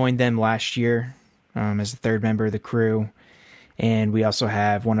 I joined them last year as the third member of the crew. And we also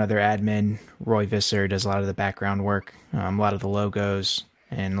have one other admin, Roy Visser, does a lot of the background work, a lot of the logos,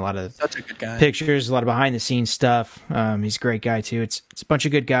 and a lot of such a good guy. Pictures, a lot of behind-the-scenes stuff. He's a great guy, too. It's a bunch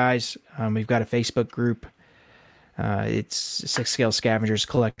of good guys. We've got a Facebook group. It's Six Scale Scavengers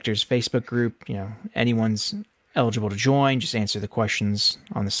Collectors Facebook group. Anyone's eligible to join. Just answer the questions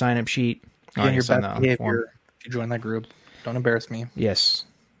on the sign-up sheet. Be on your best behavior if you join that group. Don't embarrass me. Yes.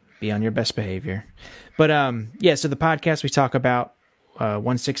 Be on your best behavior. But, so the podcast, we talk about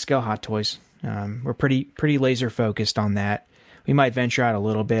one 6-scale Hot Toys. We're pretty laser focused on that. We might venture out a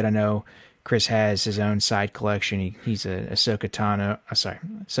little bit. I know Chris has his own side collection. He's a Ahsoka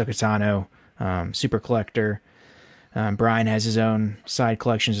Tano super collector. Brian has his own side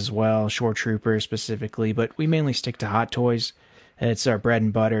collections as well, Shore Troopers specifically, but we mainly stick to Hot Toys. It's our bread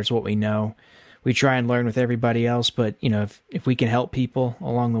and butter. It's what we know. We try and learn with everybody else, but if we can help people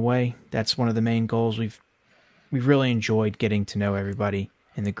along the way, that's one of the main goals. We've really enjoyed getting to know everybody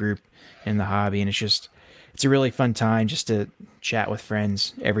in the group, in the hobby, and it's a really fun time just to chat with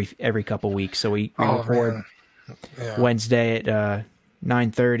friends every couple weeks. So we record Wednesday at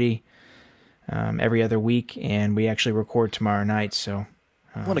 9:30 every other week, and we actually record tomorrow night. So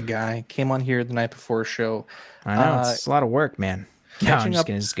what a guy. Came on here the night before a show. I know, it's a lot of work, man. Catching up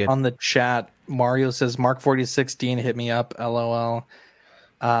on the chat, Mario says, Mark 46, Dean, hit me up, LOL.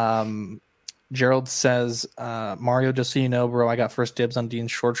 Gerald says, Mario, just so you know, bro, I got first dibs on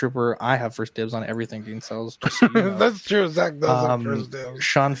Dean's Shore Trooper. I have first dibs on everything Dean sells. Just so you know. That's true. Zach does have first dibs.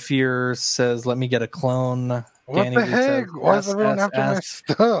 Sean Fear says, let me get a clone. What Danny the Lee heck? says, Why is everyone after my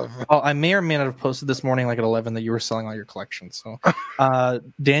stuff? Oh, I may or may not have posted this morning, like at 11, that you were selling all your collection. So,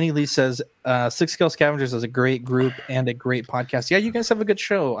 Danny Lee says, 6-Scale Scavengers is a great group and a great podcast. Yeah, you guys have a good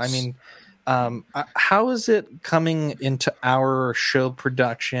show. I mean, how is it coming into our show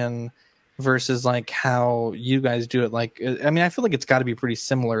production versus like how you guys do it? Like, I mean, I feel like it's got to be pretty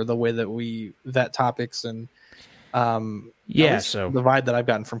similar the way that we vet topics and. So the vibe that I've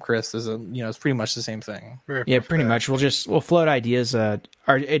gotten from Chris is it's pretty much the same thing. Pretty much. We'll float ideas.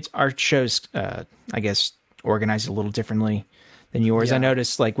 Our shows, I guess, organized a little differently than yours. Yeah. I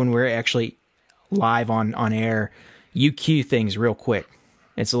noticed like when we're actually live on air, you cue things real quick.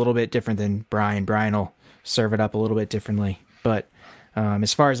 It's a little bit different than Brian. Brian will serve it up a little bit differently. But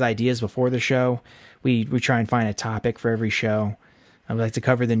as far as ideas before the show, we try and find a topic for every show. We like to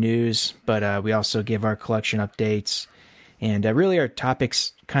cover the news, but we also give our collection updates. And really our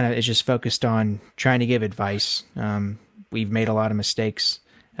topics kind of is just focused on trying to give advice. We've made a lot of mistakes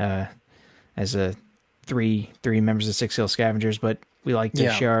as three members of 6-Scale Scavengers, but we like to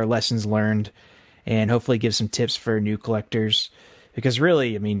share our lessons learned and hopefully give some tips for new collectors. Because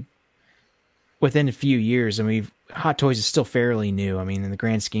really, I mean, within a few years, I mean, Hot Toys is still fairly new. I mean, in the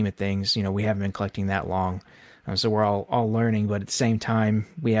grand scheme of things, we haven't been collecting that long. So we're all learning, but at the same time,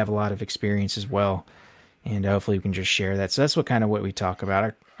 we have a lot of experience as well, and hopefully we can just share that. So that's what we talk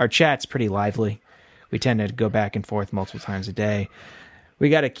about. Our chat's pretty lively. We tend to go back and forth multiple times a day. We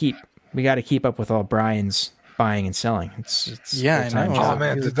got to keep up with all Brian's buying and selling. It's I know. Oh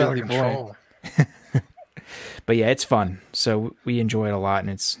man, it's out of control. But yeah, it's fun. So we enjoy it a lot, and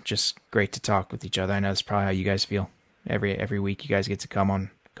it's just great to talk with each other. I know that's probably how you guys feel. Every week, you guys get to come on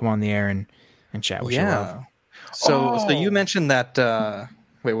the air and chat with you. Yeah. So you mentioned that.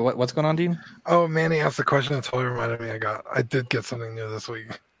 Wait, what's going on, Dean? Oh, Manny asked the question that totally reminded me. I did get something new this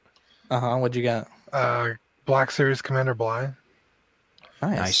week. What'd you get? Black Series Commander Bly.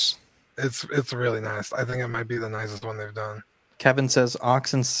 Nice. It's really nice. I think it might be the nicest one they've done. Kevin says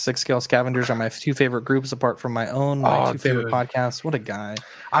Ox and 6-Scale Scavengers are my two favorite groups apart from my own. My two favorite podcasts. What a guy!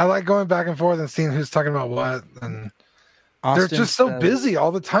 I like going back and forth and seeing who's talking about what, and Austin, they're just so busy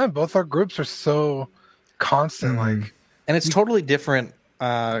all the time. Both our groups are so constant, and it's totally different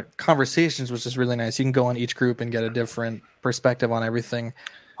conversations, which is really nice. You can go on each group and get a different perspective on everything.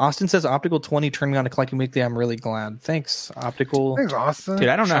 Austin says Optical 20 turned me on to Collecting Weekly. I'm really glad. Thanks, Optical. Thanks, Austin. Dude,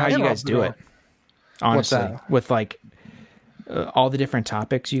 I don't know how you guys do it. Honestly, with like all the different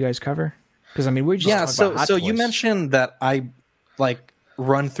topics you guys cover. Because I mean, we're just so you mentioned that I like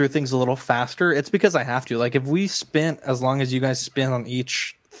run through things a little faster. It's because I have to. Like if we spent as long as you guys spend on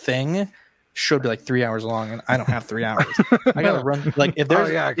each thing, should be like 3 hours long, and I don't have 3 hours. I gotta run like if there's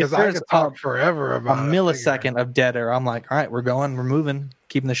because I could talk forever about a millisecond of dead air. I'm like, all right, we're moving,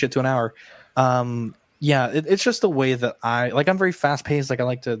 keeping the shit to an hour. It's just the way that I'm very fast paced. Like I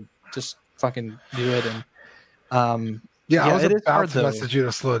like to just fucking do it, and I was about to message you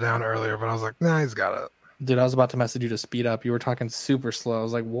to slow down earlier, but I was like, nah, he's got it. Dude, I was about to message you to speed up. You were talking super slow. I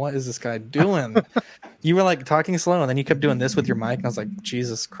was like, what is this guy doing? You were like talking slow, and then you kept doing this with your mic, and I was like,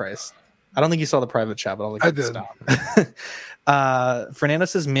 Jesus Christ. I don't think you saw the private chat, but I was like, I did. Stop. Fernando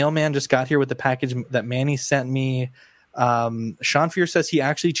says, Mailman just got here with the package that Manny sent me. Sean Fear says he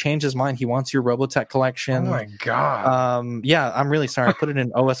actually changed his mind. He wants your Robotech collection. Oh my God. I'm really sorry. I put it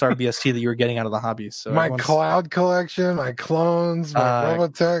in OSR BST that you were getting out of the hobby. So my cloud collection, my clones, my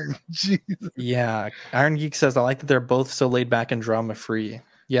Robotech. Jesus. Yeah. Iron Geek says, I like that they're both so laid back and drama free.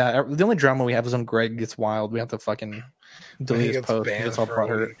 Yeah. The only drama we have is when Greg gets wild. We have to fucking delete his post. He gets all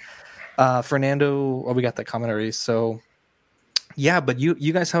butthurt. Fernando, we got that comment already. So Yeah, but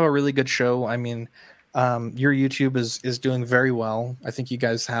you guys have a really good show. I mean, your YouTube is doing very well. I think you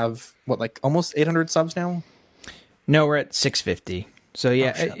guys have like almost 800 subs now. No, we're at 650. So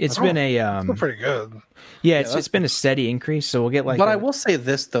yeah, it's been still pretty good. Yeah, it's been a steady increase. So we'll get like. But I will say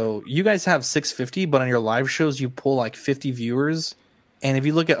this though, you guys have 650, but on your live shows you pull like 50 viewers, and if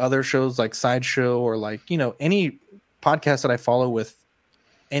you look at other shows like Sideshow or like any podcast that I follow with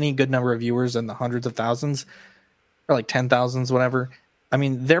any good number of viewers in the hundreds of thousands or like 10,000s, whatever. I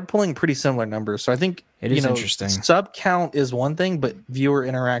mean, they're pulling pretty similar numbers. So I think it is interesting. Sub count is one thing, but viewer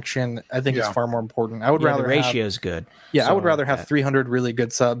interaction, I think, is far more important. I would rather the ratio is good. Yeah, I would rather have 300 really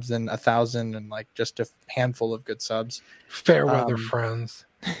good subs than 1,000 and like just a handful of good subs. Fair weather friends.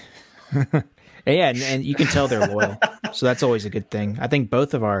 Yeah, and you can tell they're loyal. So that's always a good thing. I think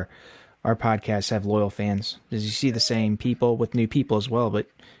both of our podcasts have loyal fans. Because you see the same people with new people as well, but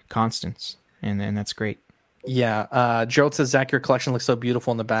constants. And that's great. Yeah. Gerald says, Zach, your collection looks so beautiful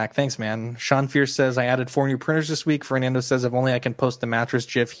in the back. Thanks, man. Sean Fierce says, I added 4 new printers this week. Fernando says, if only I can post the mattress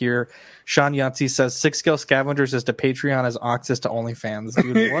GIF here. Sean Yahtzee says, 6-scale scavengers is to Patreon as Ox is to OnlyFans.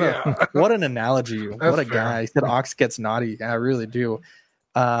 Dude, what an analogy. What a guy. He said Ox gets naughty. I really do.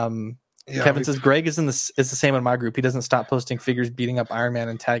 Kevin says Greg is the same in my group. He doesn't stop posting figures beating up Iron Man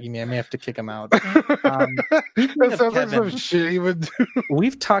and tagging me. I may have to kick him out. That sounds like some shit he would do.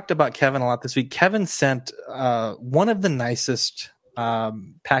 We've talked about Kevin a lot this week. Kevin sent one of the nicest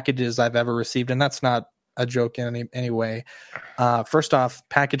packages I've ever received, and that's not a joke in any way. First off,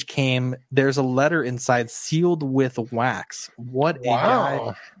 package came. There's a letter inside sealed with wax. What a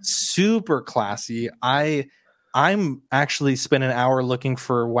guy! Super classy. I'm actually spent an hour looking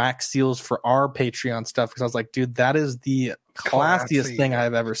for wax seals for our Patreon stuff because I was like, dude, that is the classiest thing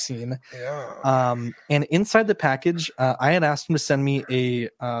I've ever seen. Yeah. And inside the package, I had asked him to send me a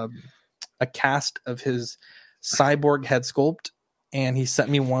cast of his cyborg head sculpt, and he sent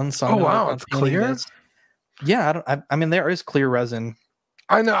me one. So it's clear. Yeah, I mean, there is clear resin.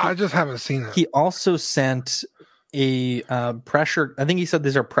 I know. I just haven't seen it. He also sent a pressure. I think he said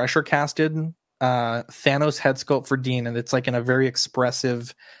these are pressure casted. Thanos head sculpt for Dean, and it's like in a very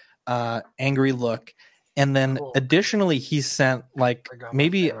expressive angry look. And then additionally he sent like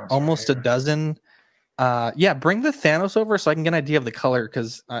maybe almost a dozen bring the Thanos over so I can get an idea of the color,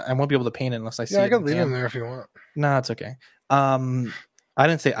 because I won't be able to paint it unless I see it. I can leave him there if you want. No, it's okay. I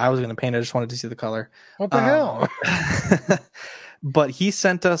didn't say I was going to paint it. I just wanted to see the color. What the hell? But he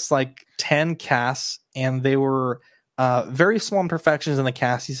sent us like 10 casts, and they were very small imperfections in the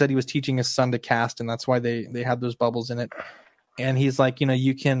cast. He said he was teaching his son to cast, and that's why they had those bubbles in it. And he's like,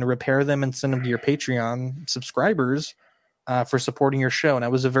 you can repair them and send them to your Patreon subscribers for supporting your show. And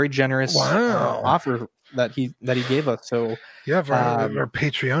that was a very generous offer that he gave us. So yeah, our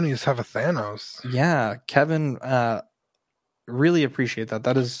Patreonies have a Thanos. Yeah, Kevin, really appreciate that.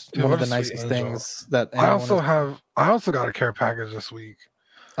 That is one of the nicest things that I also got a care package this week.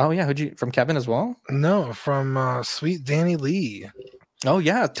 Oh yeah, from Kevin as well? No, from sweet Danny Lee. Oh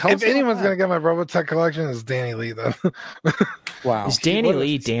yeah, if anyone's gonna get my Robotech collection, it's Danny Lee. Then wow, is Danny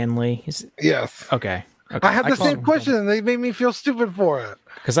Lee Dan Lee? Yes. Okay. I had the same question, and they made me feel stupid for it.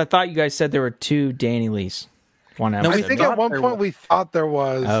 Because I thought you guys said there were 2 Danny Lees. One episode. No, I think at one point we thought there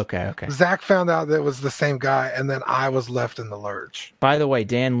was. Okay. Zach found out that it was the same guy, and then I was left in the lurch. By the way,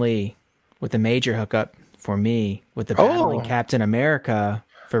 Dan Lee with a major hookup for me with the Battling Captain America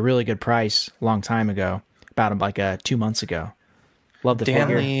for a really good price a long time ago, about like 2 months ago. Love the Dan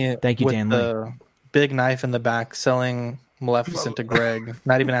figure. Lee. Thank you, Dan Lee. The big knife in the back, selling Maleficent to Greg,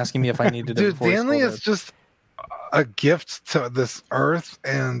 not even asking me if I needed it. Dude, Dan Lee is just a gift to this earth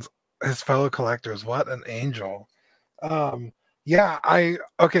and his fellow collectors. What an angel. If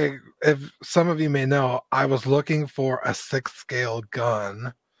some of you may know, I was looking for a 6-scale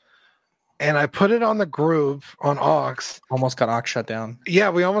gun, and I put it on the group on Ox. Almost got Ox shut down. Yeah,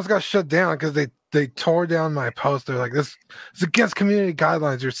 we almost got shut down because they tore down my post. They're like, this is against community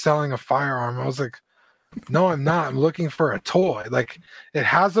guidelines. You're selling a firearm. I was like, no, I'm not. I'm looking for a toy. Like, it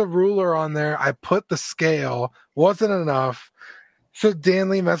has a ruler on there. I put the scale. Wasn't enough. So Dan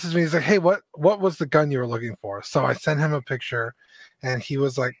Lee messaged me. He's like, hey, what was the gun you were looking for? So I sent him a picture, and he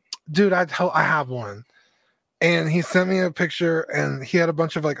was like, dude, I have one. And he sent me a picture, and he had a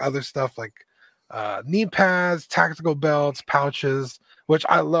bunch of like other stuff like knee pads, tactical belts, pouches, which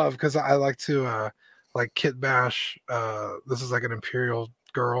I love because I like to like kit bash. This is like an Imperial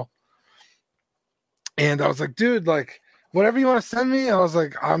girl. And I was like, dude, like whatever you want to send me. I was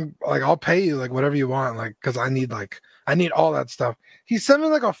like, I'll pay you like whatever you want. Like, cause I need all that stuff. He sent me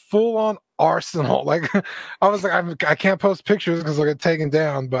like a full on arsenal. Like I was like, I can't post pictures cause I'll get taken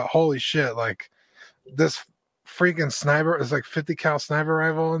down, but holy shit. Like this freaking sniper. It's like 50 cal sniper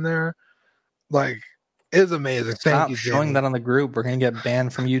rifle in there. Like, it's amazing. Thank you, showing Jamie. that on the group. We're gonna get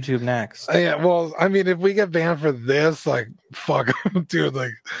banned from YouTube next. Yeah, well, I mean, if we get banned for this, like, fuck, dude,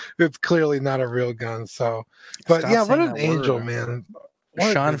 like, it's clearly not a real gun. So, but Stop yeah, what saying an that angel, word. man. What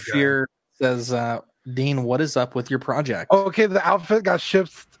a Sean good guy. Fear says, Dean, what is up with your project? Oh, okay, the outfit got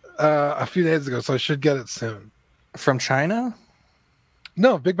shipped a few days ago, so I should get it soon. From China?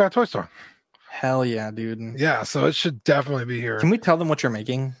 No, Big Bad Toy Store. Hell yeah, dude. Yeah, so it should definitely be here. Can we tell them what you're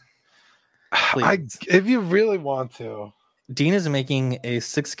making? Please. If you really want to. Dean is making a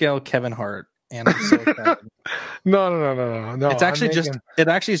 6-scale Kevin Hart, and I'm so excited. No. It's actually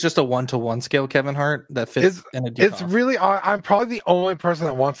is just a 1-to-1 scale Kevin Hart that fits in a decaf. It's really. I'm probably the only person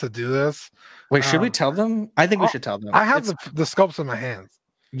that wants to do this. Wait, should we tell them? I think we should tell them. I have the sculpts in my hands.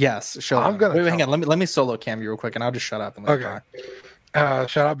 Yes, show I'm gonna. Wait, hang on. Let me solo cam you real quick, and I'll just shut up and let you talk.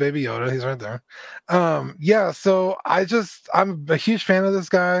 Shout out Baby Yoda, he's right there. Yeah, so I'm a huge fan of this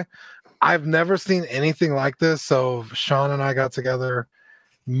guy. I've never seen anything like this. So Sean and I got together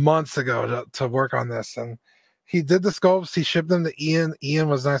months ago to work on this, and he did the sculpts. He shipped them to Ian. Ian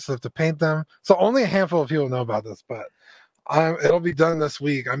was nice enough to paint them. So only a handful of people know about this, but it'll be done this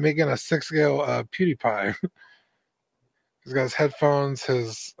week. I'm making a 6-scale PewDiePie. He's got his headphones,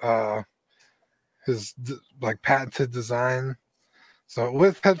 his like patented design. So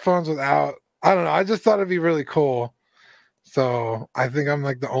with headphones, without, I don't know. I just thought it'd be really cool. So I think I'm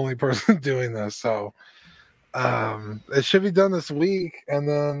like the only person doing this. So it should be done this week, and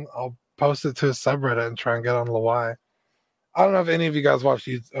then I'll post it to a subreddit and try and get on Lawai. I don't know if any of you guys watch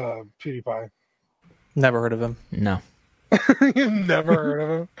PewDiePie. Never heard of him. No. You've never heard of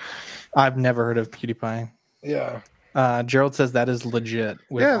him? I've never heard of PewDiePie. Yeah. Gerald says that is legit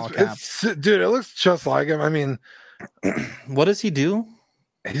with all caps. Dude, it looks just like him. I mean, what does he do?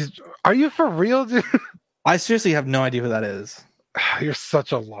 Are you for real, dude? I seriously have no idea who that is. You're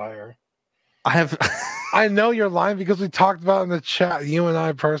such a liar. I know you're lying because we talked about it in the chat, you and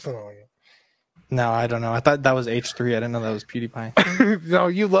I personally. No, I don't know. I thought that was H3. I didn't know that was PewDiePie. No,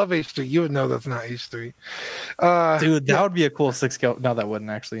 you love H3. You would know that's not H3. Dude, that would be a cool 6-scale. No, that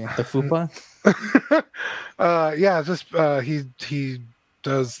wouldn't actually. The Fupa? Yeah, just he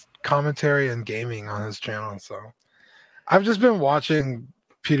does commentary and gaming on his channel. So I've just been watching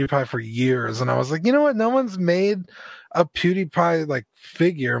PewDiePie for years, and I was like, you know what? No one's made a PewDiePie like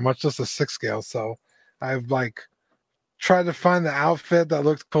figure, much less a 6-scale. So I've like tried to find the outfit that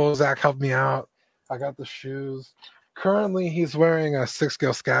looked cool. Zach helped me out. I got the shoes. Currently, he's wearing a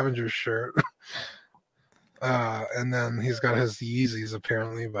 6-scale scavenger shirt, and then he's got his Yeezys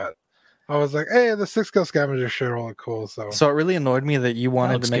apparently. But I was like, hey, the 6-scale scavenger shirt will look cool. So it really annoyed me that you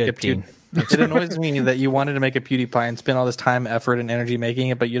wanted to make a PewDiePie. It annoys me that you wanted to make a PewDiePie and spend all this time, effort, and energy making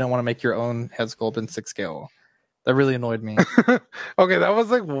it, but you don't want to make your own head sculpt in 6-scale. That really annoyed me. Okay, that was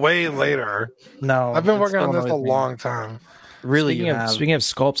like way later. No, I've been working on this a long time. Really, speaking of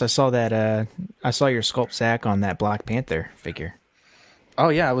sculpts, I saw that. I saw your sculpt, Zach, on that Black Panther figure. Oh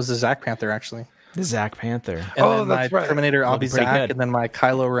yeah, it was the Zach Panther actually. The Zach Panther. And then my Terminator, I'll be Zach, and then my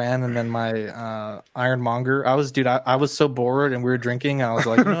Kylo Ren, and then my Ironmonger. I was so bored, and we were drinking. I was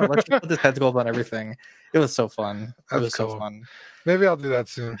like, no, let's just put this head sculpt on everything. It was so fun. So fun. Maybe I'll do that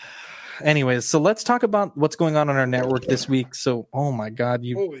soon. Anyways, so let's talk about what's going on our network this week. So, oh my God,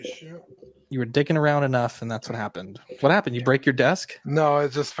 holy shit. You were dicking around enough, and that's what happened. What happened? You break your desk? No,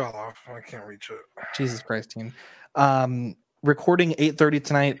 it just fell off. I can't reach it. Jesus Christ, team. Recording 8:30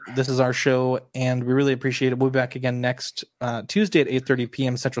 tonight. This is our show, and we really appreciate it. We'll be back again next Tuesday at 8:30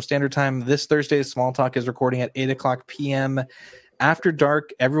 p.m. Central Standard Time. This Thursday, Small Talk is recording at 8 o'clock p.m. After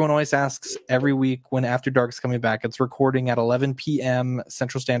Dark. Everyone always asks every week when After Dark is coming back. It's recording at 11 p.m.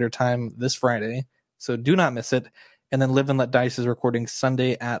 Central Standard Time this Friday, so do not miss it. And then Live and Let Dice is recording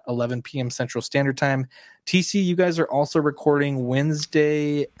Sunday at 11 p.m. Central Standard Time. TC, you guys are also recording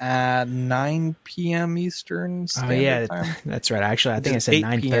Wednesday at 9 p.m. Eastern Standard Time. That's right. Actually, I think I said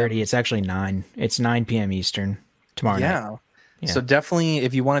 9:30. It's actually 9. It's 9 p.m. Eastern tomorrow night. Yeah. So definitely,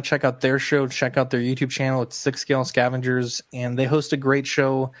 if you want to check out their show, check out their YouTube channel. It's 6-Scale Scavengers, and they host a great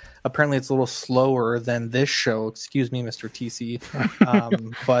show. Apparently, it's a little slower than this show. Excuse me, Mr. TC.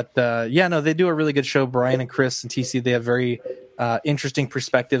 But they do a really good show. Brian and Chris and TC, they have very interesting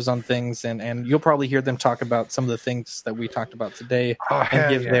perspectives on things, and you'll probably hear them talk about some of the things that we talked about today and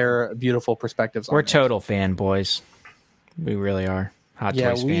give their beautiful perspectives on We're total fanboys. We really are. Hot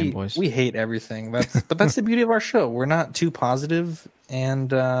Toys fanboys. We hate everything. That's the beauty of our show. We're not too positive,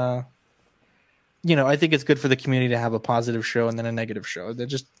 and I think it's good for the community to have a positive show and then a negative show. That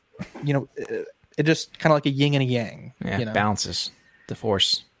just, it just kind of like a yin and a yang. Yeah, balances the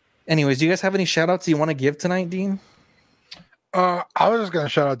force. Anyways, do you guys have any shout outs you want to give tonight, Dean? I was just gonna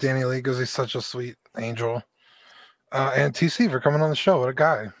shout out Danny Lee because he's such a sweet angel, and TC for coming on the show. What a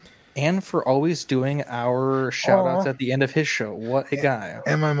guy! And for always doing our shout outs at the end of his show. What a guy!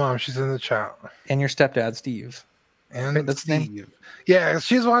 And my mom, she's in the chat. And your stepdad, Steve. And right, that's Steve. His name? Yeah,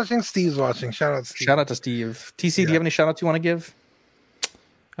 she's watching. Steve's watching. Shout out, Steve. Shout out to Steve. TC, do you have any shout outs you want to give?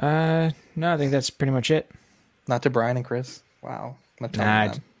 No, I think that's pretty much it. Not to Brian and Chris. Wow.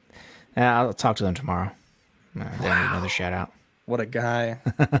 I'll talk to them tomorrow. They need another shout out. What a guy.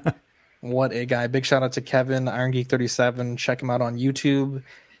 What a guy. Big shout out to Kevin, Iron Geek 37. Check him out on YouTube.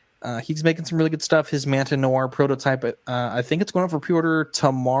 He's making some really good stuff. His Manta Noir prototype, I think it's going up for pre-order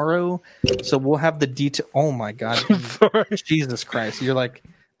tomorrow. So we'll have the detail. Oh my God. Jesus Christ. You're like,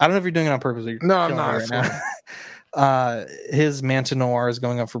 I don't know if you're doing it on purpose. Or no, I'm not. Right now. His Manta Noir is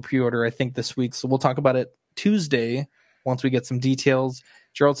going up for pre-order, I think, this week. So we'll talk about it Tuesday once we get some details.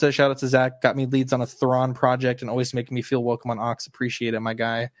 Gerald says, shout out to Zach. Got me leads on a Thrawn project and always making me feel welcome on Ox. Appreciate it, my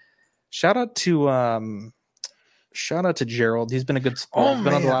guy. Shout out to Gerald. He's been a good sport. Oh,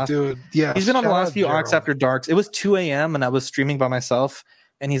 man, dude. Yeah, he's been on the last few Ox After Darks. It was 2 a.m. and I was streaming by myself.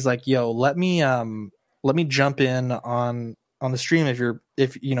 And he's like, "Yo, let me jump in on the stream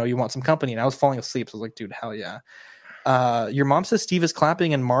if you want some company." And I was falling asleep. So I was like, "Dude, hell yeah." Your mom says Steve is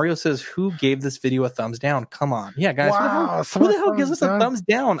clapping, and Mario says, "Who gave this video a thumbs down?" Come on, yeah, guys. Wow, who the hell gives us a thumbs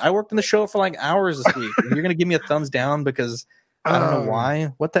down? I worked in the show for like hours this week. You're gonna give me a thumbs down because I don't know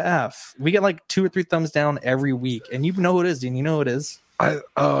why. What the f? We get like 2 or 3 thumbs down every week, and you know who it is, Dean. You know who it is.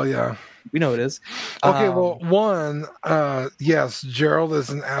 Yeah, we know who it is. Okay, well, yes, Gerald is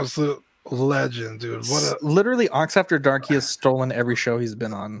an absolute legend, dude. Literally Ox After Dark. He has stolen every show he's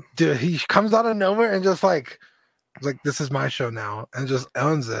been on. Dude, he comes out of nowhere and just like this is my show now, and just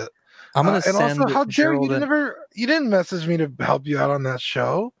owns it. I'm gonna and send also, how dare Gerald you didn't message me to help you out on that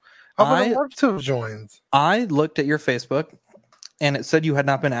show. I would have loved to have joined. I looked at your Facebook and it said you had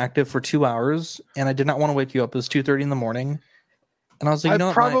not been active for 2 hours, and I did not want to wake you up. It was 2:30 in the morning, and I was like,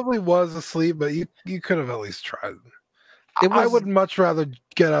 I probably was asleep, but you could have at least tried. I would much rather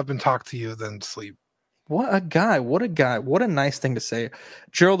get up and talk to you than sleep. What a guy! What a guy! What a nice thing to say,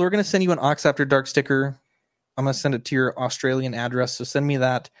 Gerald. We're gonna send you an Ox After Dark sticker. I'm gonna send it to your Australian address, so send me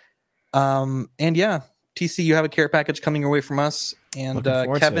that. And yeah, TC, you have a care package coming your way from us, and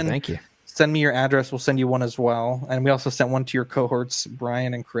Kevin, thank you. Send me your address. We'll send you one as well. And we also sent one to your cohorts,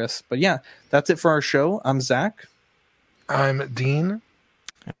 Brian and Chris. But yeah, that's it for our show. I'm Zach. I'm Dean.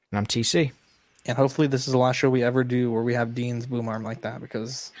 And I'm TC. And hopefully this is the last show we ever do where we have Dean's boom arm like that,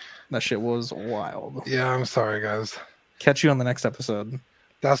 because that shit was wild. Yeah, I'm sorry, guys. Catch you on the next episode.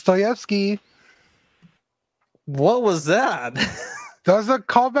 Dostoevsky. What was that? That's a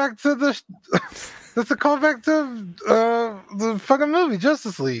callback to the... That's a callback to the fucking movie,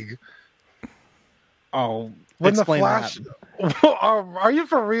 Justice League. Oh, when the Flash... Are you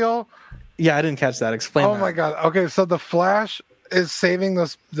for real? Yeah, I didn't catch that. Explain that. Oh my god. Okay, so the Flash is saving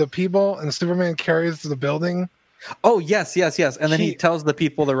the people, and Superman carries to the building. Oh, yes. And then he tells the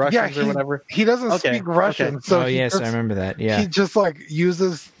people, the Russians or whatever. He doesn't speak Russian. Okay. So yes, I remember that. Yeah. He just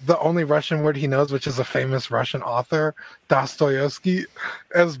uses the only Russian word he knows, which is a famous Russian author, Dostoevsky,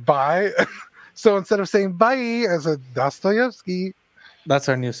 as bye. So instead of saying bye, I said Dostoevsky. That's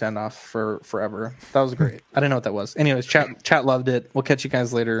our new send off for forever. That was great. I didn't know what that was. Anyways, chat loved it. We'll catch you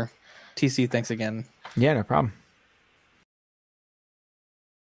guys later. TC, thanks again. Yeah, no problem.